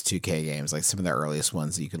with those 2K games. Like some of the earliest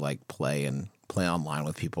ones that you could like play online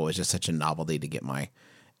with people. It was just such a novelty to get my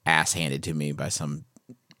ass handed to me by some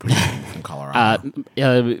person from Colorado.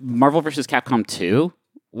 Marvel vs. Capcom 2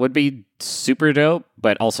 would be super dope,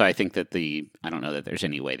 but also I think that I don't know that there's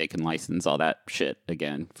any way they can license all that shit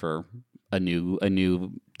again for a new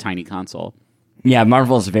tiny console. Yeah,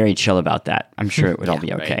 Marvel's very chill about that. I'm sure it would all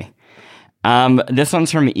be okay. This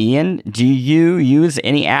one's from Ian. Do you use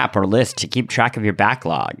any app or list to keep track of your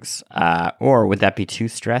backlogs? Or would that be too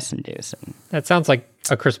stress-inducing? That sounds like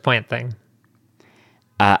a Chris Plant thing.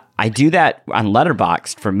 I do that on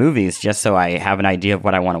Letterboxd for movies just so I have an idea of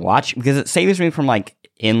what I want to watch because it saves me from like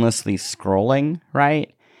endlessly scrolling,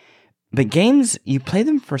 right? But games, you play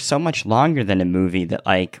them for so much longer than a movie that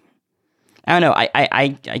like, I don't know, I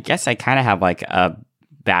guess I kind of have like a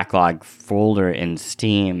backlog folder in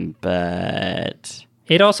Steam, but...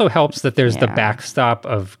 It also helps that there's the backstop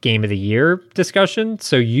of Game of the Year discussion.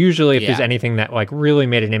 So usually if there's anything that like really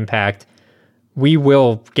made an impact, we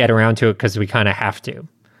will get around to it because we kind of have to.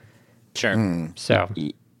 Sure. So...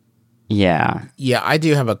 Yeah. Yeah, I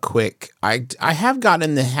do have a quick... I have gotten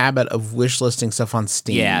in the habit of wish listing stuff on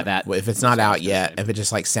Steam. Yeah, that... If it's not out yet, if it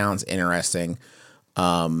just like sounds interesting.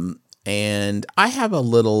 And I have a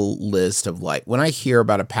little list of like, when I hear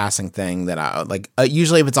about a passing thing that I like,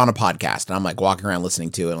 usually if it's on a podcast and I'm like walking around listening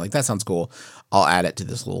to it, and like, that sounds cool, I'll add it to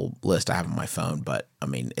this little list I have on my phone. But I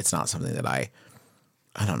mean, it's not something that I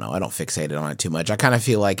don't know. I don't fixate on it too much. I kind of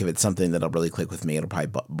feel like if it's something that'll really click with me, it'll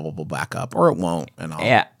probably bubble back up, or it won't, and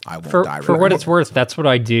I won't die. For what it's worth, that's what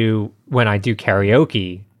I do when I do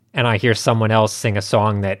karaoke, and I hear someone else sing a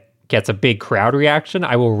song that gets a big crowd reaction.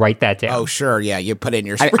 I will write that down. Oh, sure, yeah, you put it in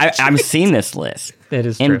your. I'm seeing this list. It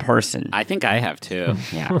is in true. person. I think I have too.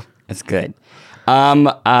 Yeah, it's good.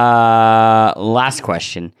 Last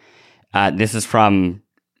question. This is from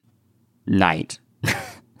Night.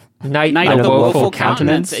 Night of the Woeful Woeful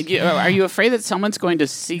Countenance. Countenance. Are you afraid that someone's going to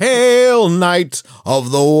see? Hail, Knight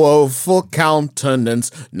of the Woeful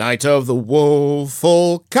Countenance, Knight of the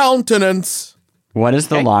Woeful Countenance. What is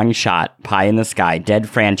the long shot, pie in the sky, dead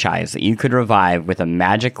franchise that you could revive with a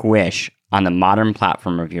magic wish on the modern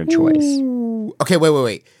platform of your choice? Ooh. Okay,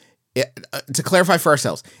 wait. To clarify for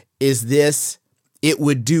ourselves, is this it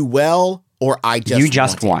would do well, or I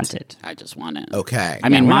just want it? I just want it. Okay. I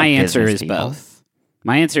mean, we're my not answer business is people. both.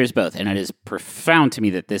 My answer is both, and it is profound to me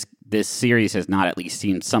that this series has not at least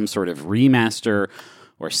seen some sort of remaster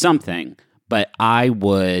or something, but I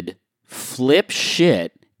would flip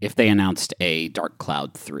shit if they announced a Dark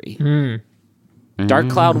Cloud 3. Dark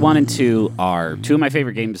Cloud 1 and 2 are two of my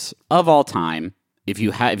favorite games of all time. If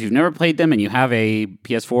you've never played them and you have a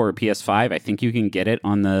PS4 or PS5, I think you can get it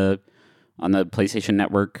on the PlayStation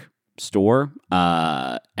Network store.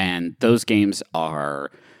 And those games are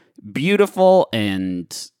beautiful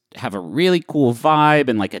and have a really cool vibe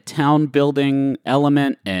and like a town building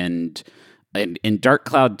element. And in Dark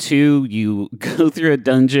Cloud 2, you go through a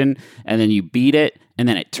dungeon and then you beat it and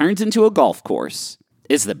then it turns into a golf course.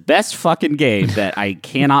 It's the best fucking game that I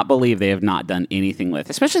cannot believe they have not done anything with,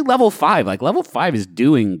 especially level 5. Like level 5 is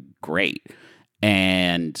doing great.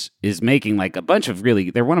 and is making like a bunch of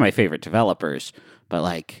they're one of my favorite developers, but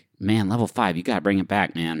like, man, Level 5, you got to bring it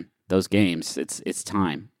back, man. Those games, it's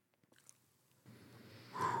time.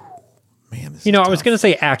 Man, this You know, is I was tough. going to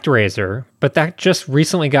say ActRaiser, but that just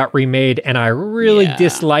recently got remade, and I really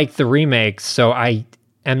disliked the remake, so I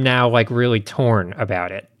am now like really torn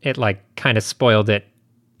about it. It like kind of spoiled it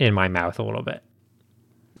in my mouth a little bit.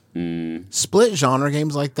 Split genre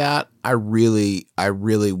games like that. I really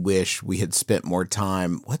wish we had spent more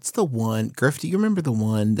time. What's the one, Griff? Do you remember the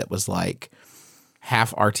one that was like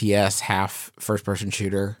half RTS, half first person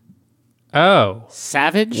shooter? Oh,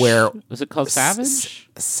 Savage? Where was it called? Savage?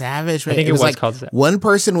 Savage. I think it was like called Savage. one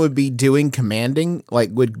person would be doing commanding, like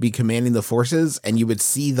would be commanding the forces, and you would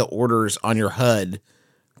see the orders on your HUD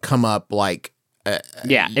come up like.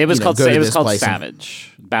 Yeah, it was called. go to It was this called place and-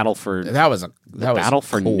 Savage. Battle for Battle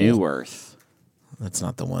for cool. New Earth. That's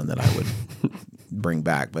not the one that I would bring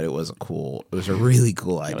back, but it was a really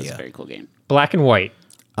cool That was a idea. very cool game. Black and White.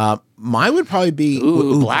 Mine would probably be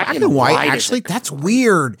Black and White is Actually, that's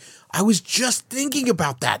weird. I was just thinking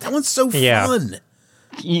about that. That one's so Yeah. fun.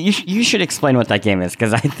 You should explain what that game is,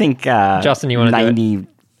 because I think Justin, you wanna do it? 90.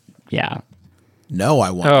 Yeah. No, I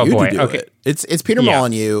want Oh, you boy. to do Okay. it. It's Peter Yeah.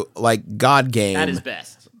 Molyneux, like God game.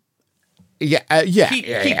 best. Yeah,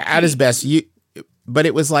 at his best. But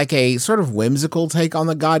it was like a sort of whimsical take on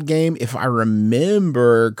the God game. If I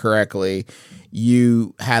remember correctly,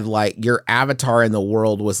 you had like your avatar in the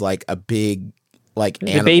world was like a big, like The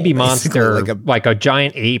animal, baby basically, monster, like a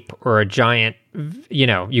giant ape or a giant,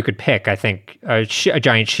 you could pick, I think, a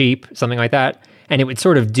giant sheep, something like that. And it would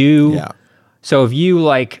sort of do. Yeah. So if you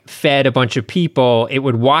like fed a bunch of people, it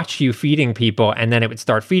would watch you feeding people and then it would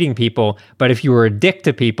start feeding people. But if you were a dick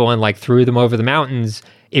to people and like threw them over the mountains,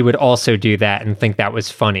 it would also do that and think that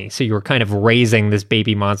was funny. So you were kind of raising this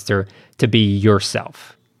baby monster to be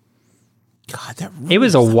yourself. God, that It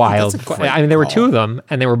was a rules. wild. That's a great I mean, there were call. two of them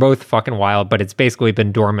and they were both fucking wild, but it's basically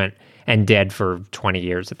been dormant and dead for 20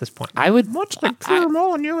 years at this point. I would Peter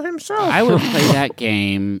Molyneux himself. I would play that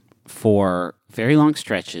game for very long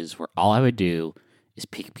stretches where all I would do is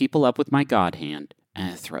pick people up with my God hand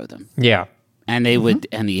and throw them. Yeah. And they would,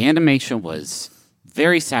 and the animation was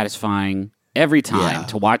very satisfying every time Yeah.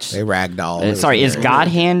 to watch. They ragdoll. It was Sorry, is very- God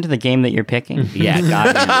Hand the game that you're picking? Yeah,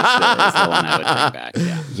 God hand is the one I would bring back.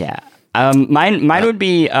 Yeah. Yeah. Mine would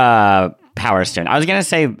be Power Stone. I was gonna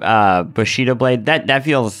say Bushido Blade. That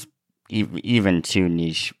feels even too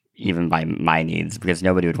niche, even by my needs, because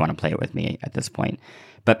nobody would want to play it with me at this point.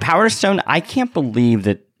 But Power Stone, I can't believe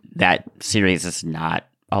that series is not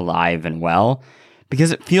alive and well,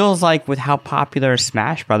 because it feels like with how popular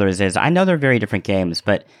Smash Brothers is, I know they're very different games,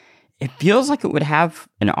 but it feels like it would have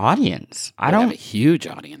an audience. I They have don't. a huge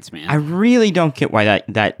audience, man. I really don't get why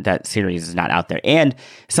that series is not out there. And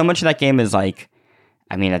so much of that game is like,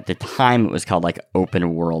 I mean, at the time it was called like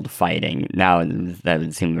open world fighting. Now that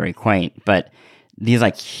would seem very quaint, but these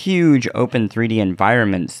like huge open 3D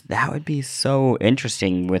environments, that would be so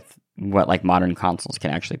interesting with what like modern consoles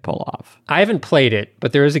can actually pull off. I haven't played it,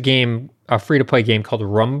 but there is a free-to-play game called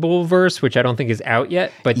Rumbleverse, which I don't think is out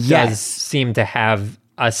yet, but does Yes. seem to have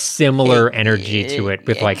a similar energy to it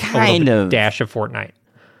with like a kind little of. dash of Fortnite.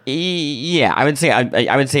 Yeah, I would say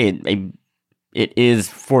I would say it is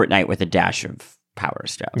Fortnite with a dash of Power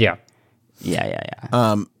Stone. Yeah. Yeah.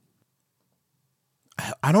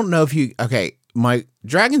 I don't know if you. Okay, my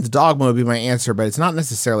Dragon's Dogma would be my answer, but it's not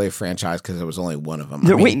necessarily a franchise because there was only one of them. I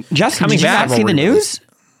mean, Wait, Justin, coming did you not back. see the news?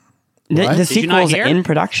 The What? Did you sequel not is hear? in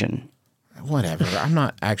production. whatever. I'm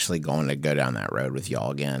not actually going to go down that road with y'all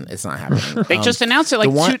again. It's not happening. They just announced it like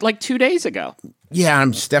the one- 2 days ago. Yeah,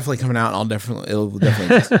 I'm just definitely coming out. It'll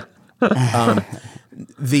definitely.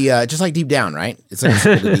 Just like Deep Down, right? It's like a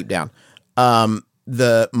sequel to Deep Down.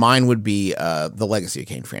 Mine would be the Legacy of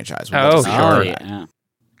Kain franchise. We'd love to Oh, see sure. more Oh of that. yeah.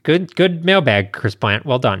 Good mailbag, Chris Plant.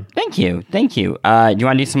 Well done. Thank you. Do you want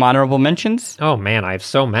to do some honorable mentions? Oh man, I have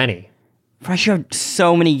so many. Fresh, you have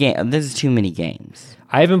so many games. This is too many games.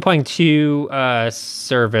 I've been playing two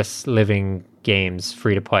service living games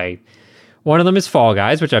free to play. One of them is Fall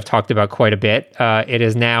Guys, which I've talked about quite a bit. It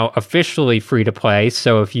is now officially free to play.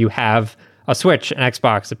 So if you have a Switch, an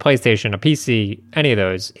Xbox, a PlayStation, a PC, any of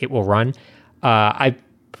those, it will run. I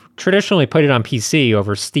traditionally put it on PC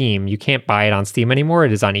over Steam. You can't buy it on Steam anymore.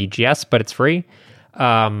 It is on EGS, but it's free.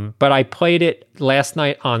 But I played it last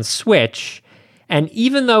night on Switch. And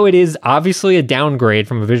even though it is obviously a downgrade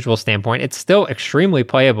from a visual standpoint, it's still extremely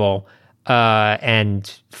playable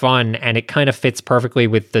and fun. And it kind of fits perfectly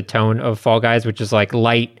with the tone of Fall Guys, which is like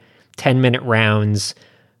light 10-minute rounds,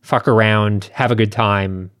 fuck around, have a good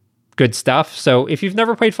time, good stuff. So if you've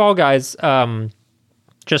never played Fall Guys,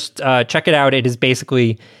 Just check it out. It is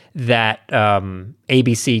basically that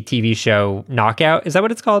ABC TV show Knockout. Is that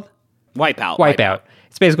what it's called? Wipeout.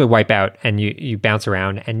 It's basically Wipeout, and you bounce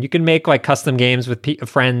around, and you can make like custom games with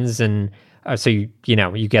friends, and so you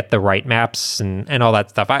get the right maps and all that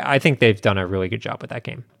stuff. I think they've done a really good job with that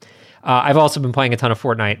game. I've also been playing a ton of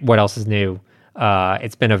Fortnite. What else is new?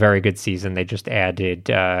 It's been a very good season. They just added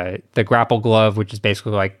the grapple glove, which is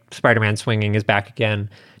basically like Spider-Man swinging is back again.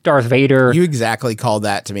 Darth Vader. You exactly called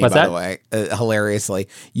that to me, What's by that? the way, hilariously.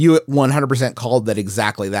 You 100% called that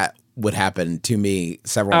exactly that would happen to me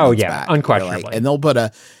several months back. Unquestionably. Like, and they'll put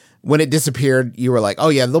when it disappeared, you were like, oh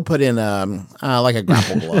yeah, they'll put in like a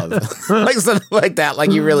grapple glove. Like something like that.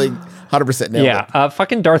 Like you really 100% nailed it.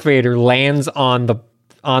 Fucking Darth Vader lands on the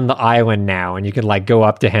island now, and you can like go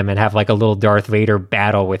up to him and have like a little Darth Vader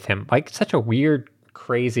battle with him. Like such a weird,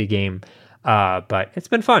 crazy game. But it's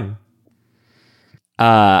been fun.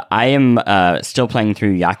 I am still playing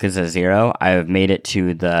through Yakuza 0. I've made it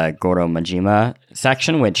to the Goro Majima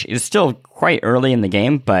section, which is still quite early in the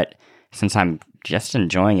game, but since I'm just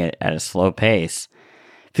enjoying it at a slow pace,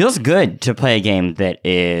 feels good to play a game that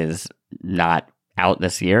is not out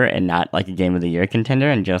this year and not like a Game of the Year contender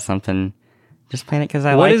and just playing it because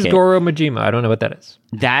I like it. What is Goro Majima? I don't know what that is.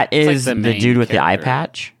 That is like the dude with character. the eye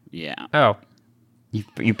patch. Yeah. Oh,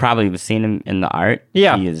 You probably have seen him in the art.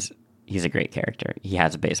 Yeah. He's a great character. He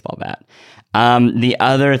has a baseball bat. The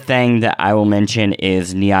other thing that I will mention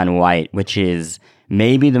is Neon White, which is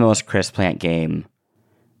maybe the most Chris Plant game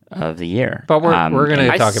of the year. but we're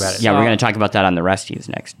going to talk about it. Yeah, we're going to talk about that on the Rescues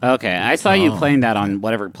next. Okay, I saw you playing that on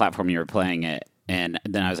whatever platform you were playing it, and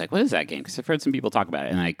then I was like, what is that game? Because I've heard some people talk about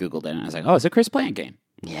it, and I Googled it, and I was like, oh, it's a Chris Plant game.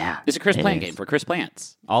 Yeah. It's a Chris it Plant is. game for Chris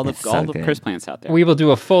Plants. All the It's so good. Chris Plants out there. We will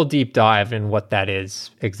do a full deep dive in what that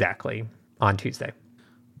is exactly on Tuesday.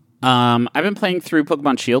 I've been playing through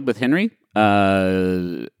Pokemon Shield with Henry,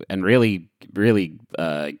 and really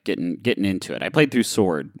getting into it. I played through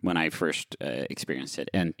Sword when I first experienced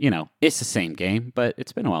it, and it's the same game, but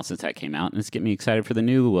it's been a while since that came out, and it's getting me excited for the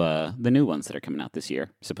new ones that are coming out this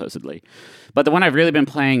year, supposedly. But the one I've really been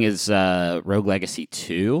playing is Rogue Legacy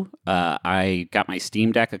 2. I got my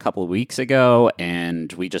Steam Deck a couple of weeks ago,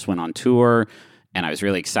 and we just went on tour. And I was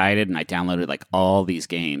really excited, and I downloaded like all these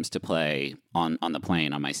games to play on the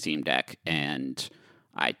plane on my Steam Deck, and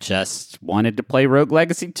I just wanted to play Rogue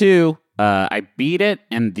Legacy 2. I beat it,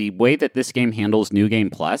 and the way that this game handles New Game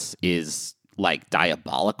Plus is like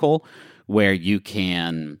diabolical, where you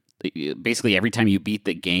can basically every time you beat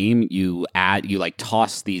the game, you like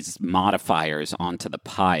toss these modifiers onto the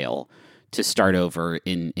pile to start over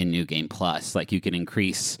in New Game Plus. Like you can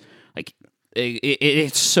increase like.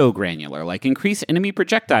 It's so granular, like increase enemy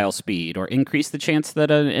projectile speed or increase the chance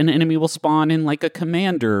that an enemy will spawn in like a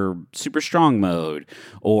commander super strong mode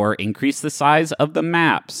or increase the size of the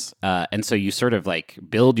maps. And so you sort of like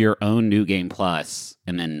build your own New Game Plus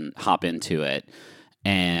and then hop into it.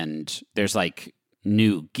 And there's like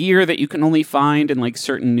new gear that you can only find in like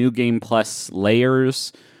certain New Game Plus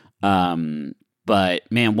layers. But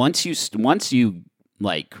man, once you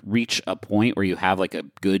like reach a point where you have like a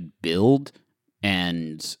good build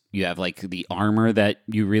and you have like the armor that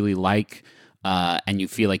you really like, and you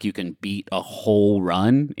feel like you can beat a whole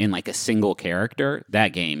run in like a single character, that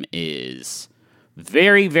game is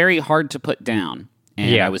very, very hard to put down.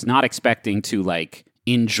 And I was not expecting to like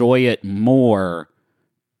enjoy it more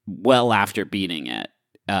well after beating it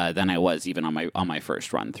than I was even on my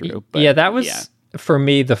first run through. But, that was for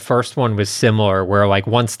me. The first one was similar, where like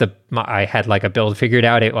once I had like a build figured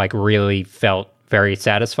out, it like really felt very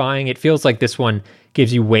satisfying. It feels like this one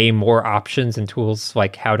gives you way more options and tools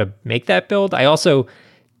like how to make that build. I also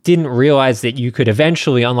didn't realize that you could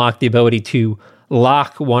eventually unlock the ability to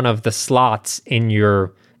lock one of the slots in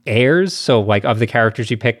your heirs, so like of the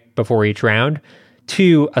characters you pick before each round,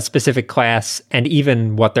 to a specific class and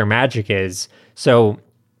even what their magic is. So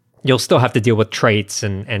you'll still have to deal with traits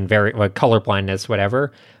and very like color blindness,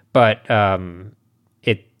 whatever. But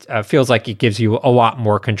it feels like it gives you a lot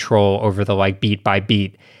more control over the like beat by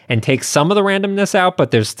beat and takes some of the randomness out. But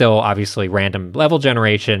there's still obviously random level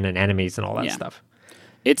generation and enemies and all that stuff.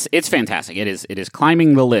 It's fantastic. It is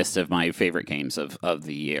climbing the list of my favorite games of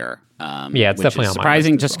the year. It's which definitely is on my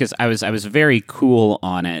surprising, list as just because I was very cool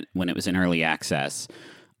on it when it was in early access.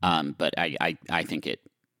 But I think it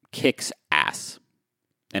kicks ass.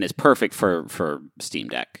 And it's perfect for Steam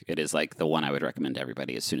Deck. It is like the one I would recommend to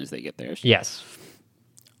everybody as soon as they get theirs. Yes.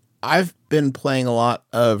 I've been playing a lot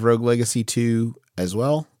of Rogue Legacy 2 as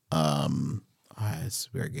well. It's a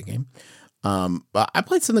very good game. But I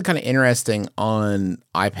played something kind of interesting on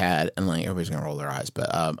iPad, and like everybody's gonna roll their eyes,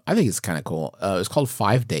 but I think it's kind of cool. It's called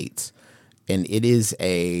 5 Dates, and it's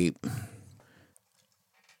a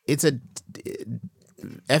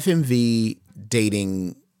FMV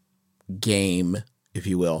dating game, if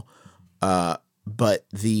you will. But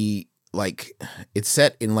it's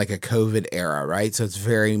set in like a COVID era, right? So it's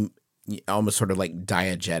very almost sort of like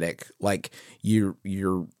diegetic. Like you're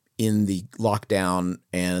in the lockdown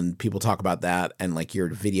and people talk about that, and like you're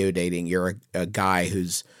video dating. You're a guy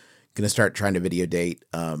who's going to start trying to video date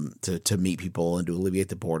to meet people and to alleviate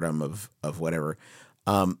the boredom of whatever.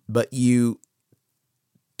 But you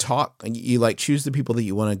like choose the people that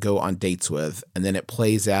you want to go on dates with, and then it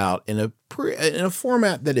plays out in a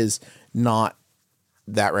format that is not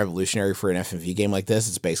that revolutionary for an FMV game like this.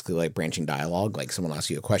 It's basically like branching dialogue. Like someone asks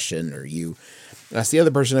you a question or you ask the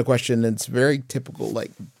other person a question. It's very typical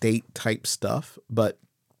like date type stuff. But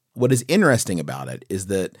what is interesting about it is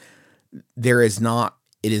that it is not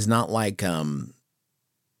like,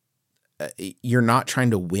 you're not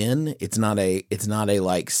trying to win. It's not a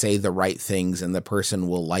like say the right things and the person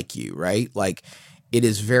will like you, right? Like it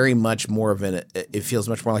is very much more of it feels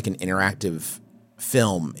much more like an interactive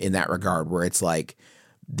film in that regard, where it's like,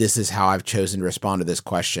 this is how I've chosen to respond to this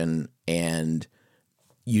question, and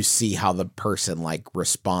you see how the person like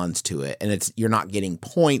responds to it. And you're not getting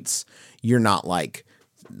points. You're not like,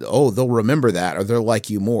 oh, they'll remember that or they'll like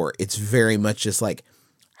you more. It's very much just like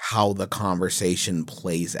how the conversation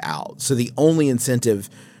plays out. So the only incentive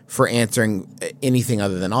for answering anything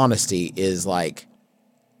other than honesty is like,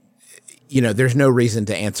 there's no reason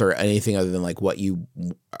to answer anything other than like what you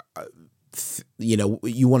want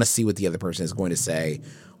to see what the other person is going to say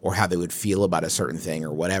or how they would feel about a certain thing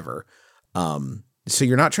or whatever. So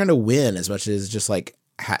you're not trying to win as much as just like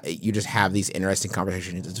you just have these interesting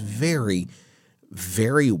conversations. It's very,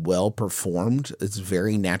 very well performed. It's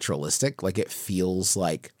very naturalistic. Like it feels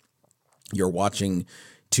like you're watching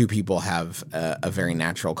two people have a very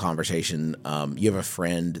natural conversation. You have a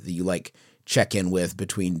friend that you like check in with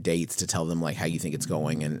between dates to tell them like how you think it's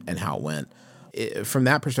going and how it went. From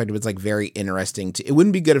that perspective, it's like very interesting. It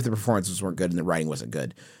wouldn't be good if the performances weren't good and the writing wasn't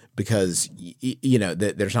good, because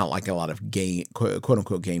there's not like a lot of quote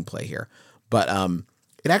unquote gameplay here. But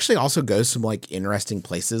it actually also goes some like interesting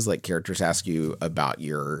places. Like characters ask you about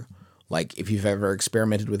your like if you've ever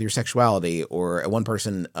experimented with your sexuality, or one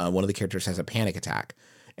of the characters has a panic attack,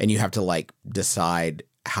 and you have to like decide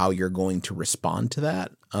how you're going to respond to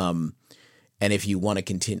that. And if you want to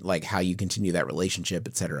continue, like how you continue that relationship,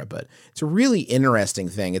 et cetera. But it's a really interesting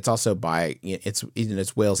thing. It's also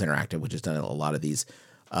it's Wales Interactive, which has done a lot of these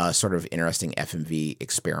sort of interesting FMV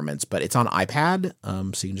experiments. But it's on iPad,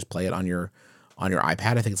 so you can just play it on your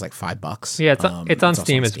iPad. I think it's like $5. Yeah, it's on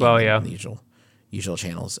Steam as well. Yeah, the usual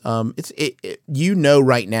channels.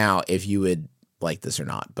 Right now if you would like this or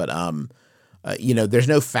not, but there's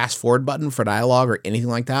no fast forward button for dialogue or anything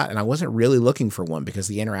like that, and I wasn't really looking for one because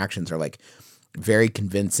the interactions are like very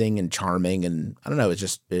convincing and charming, and I don't know,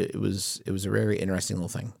 it was a very interesting little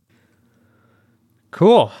thing.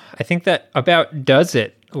 Cool. I think that about does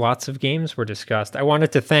it. Lots of games were discussed. I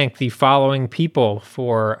wanted to thank the following people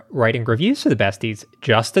for writing reviews for the besties: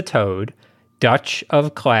 Just a Toad, Dutch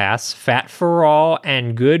of Class, Fat for All,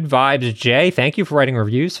 and Good Vibes Jay. Thank you for writing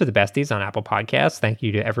reviews for the besties on Apple Podcasts. Thank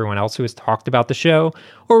you to everyone else who has talked about the show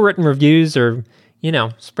or written reviews or,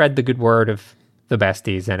 spread the good word of the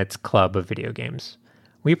besties and its club of video games.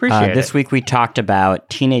 We appreciate it. This week we talked about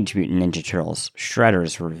Teenage Mutant Ninja Turtles,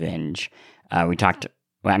 Shredder's Revenge. We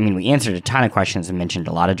answered a ton of questions and mentioned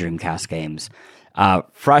a lot of Dreamcast games.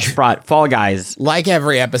 Fresh brought Fall Guys. Like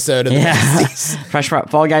every episode of the besties. Fresh brought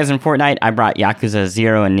Fall Guys and Fortnite. I brought Yakuza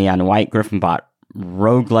 0 and Neon White. Griffin brought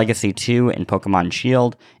Rogue Legacy 2 and Pokemon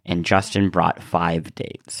Shield. And Justin brought 5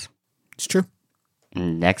 Dates. It's true.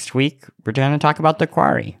 And next week, we're going to talk about The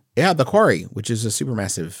Quarry. Yeah, The Quarry, which is a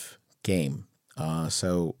supermassive game.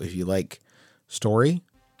 So if you like story,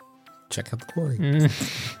 check out The Quarry.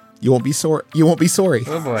 You won't be sorry.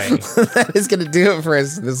 Oh boy. That is going to do it for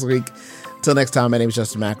us this week. Until next time, my name is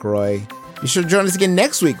Justin McElroy. You should join us again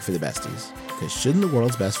next week for the besties, because shouldn't the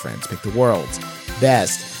world's best friends pick the world's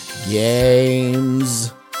best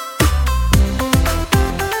games?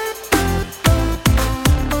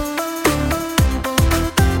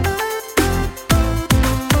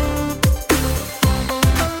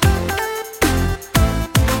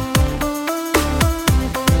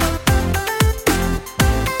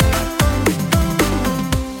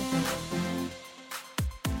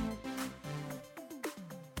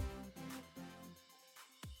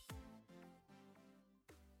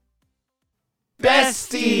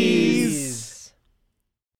 Besties!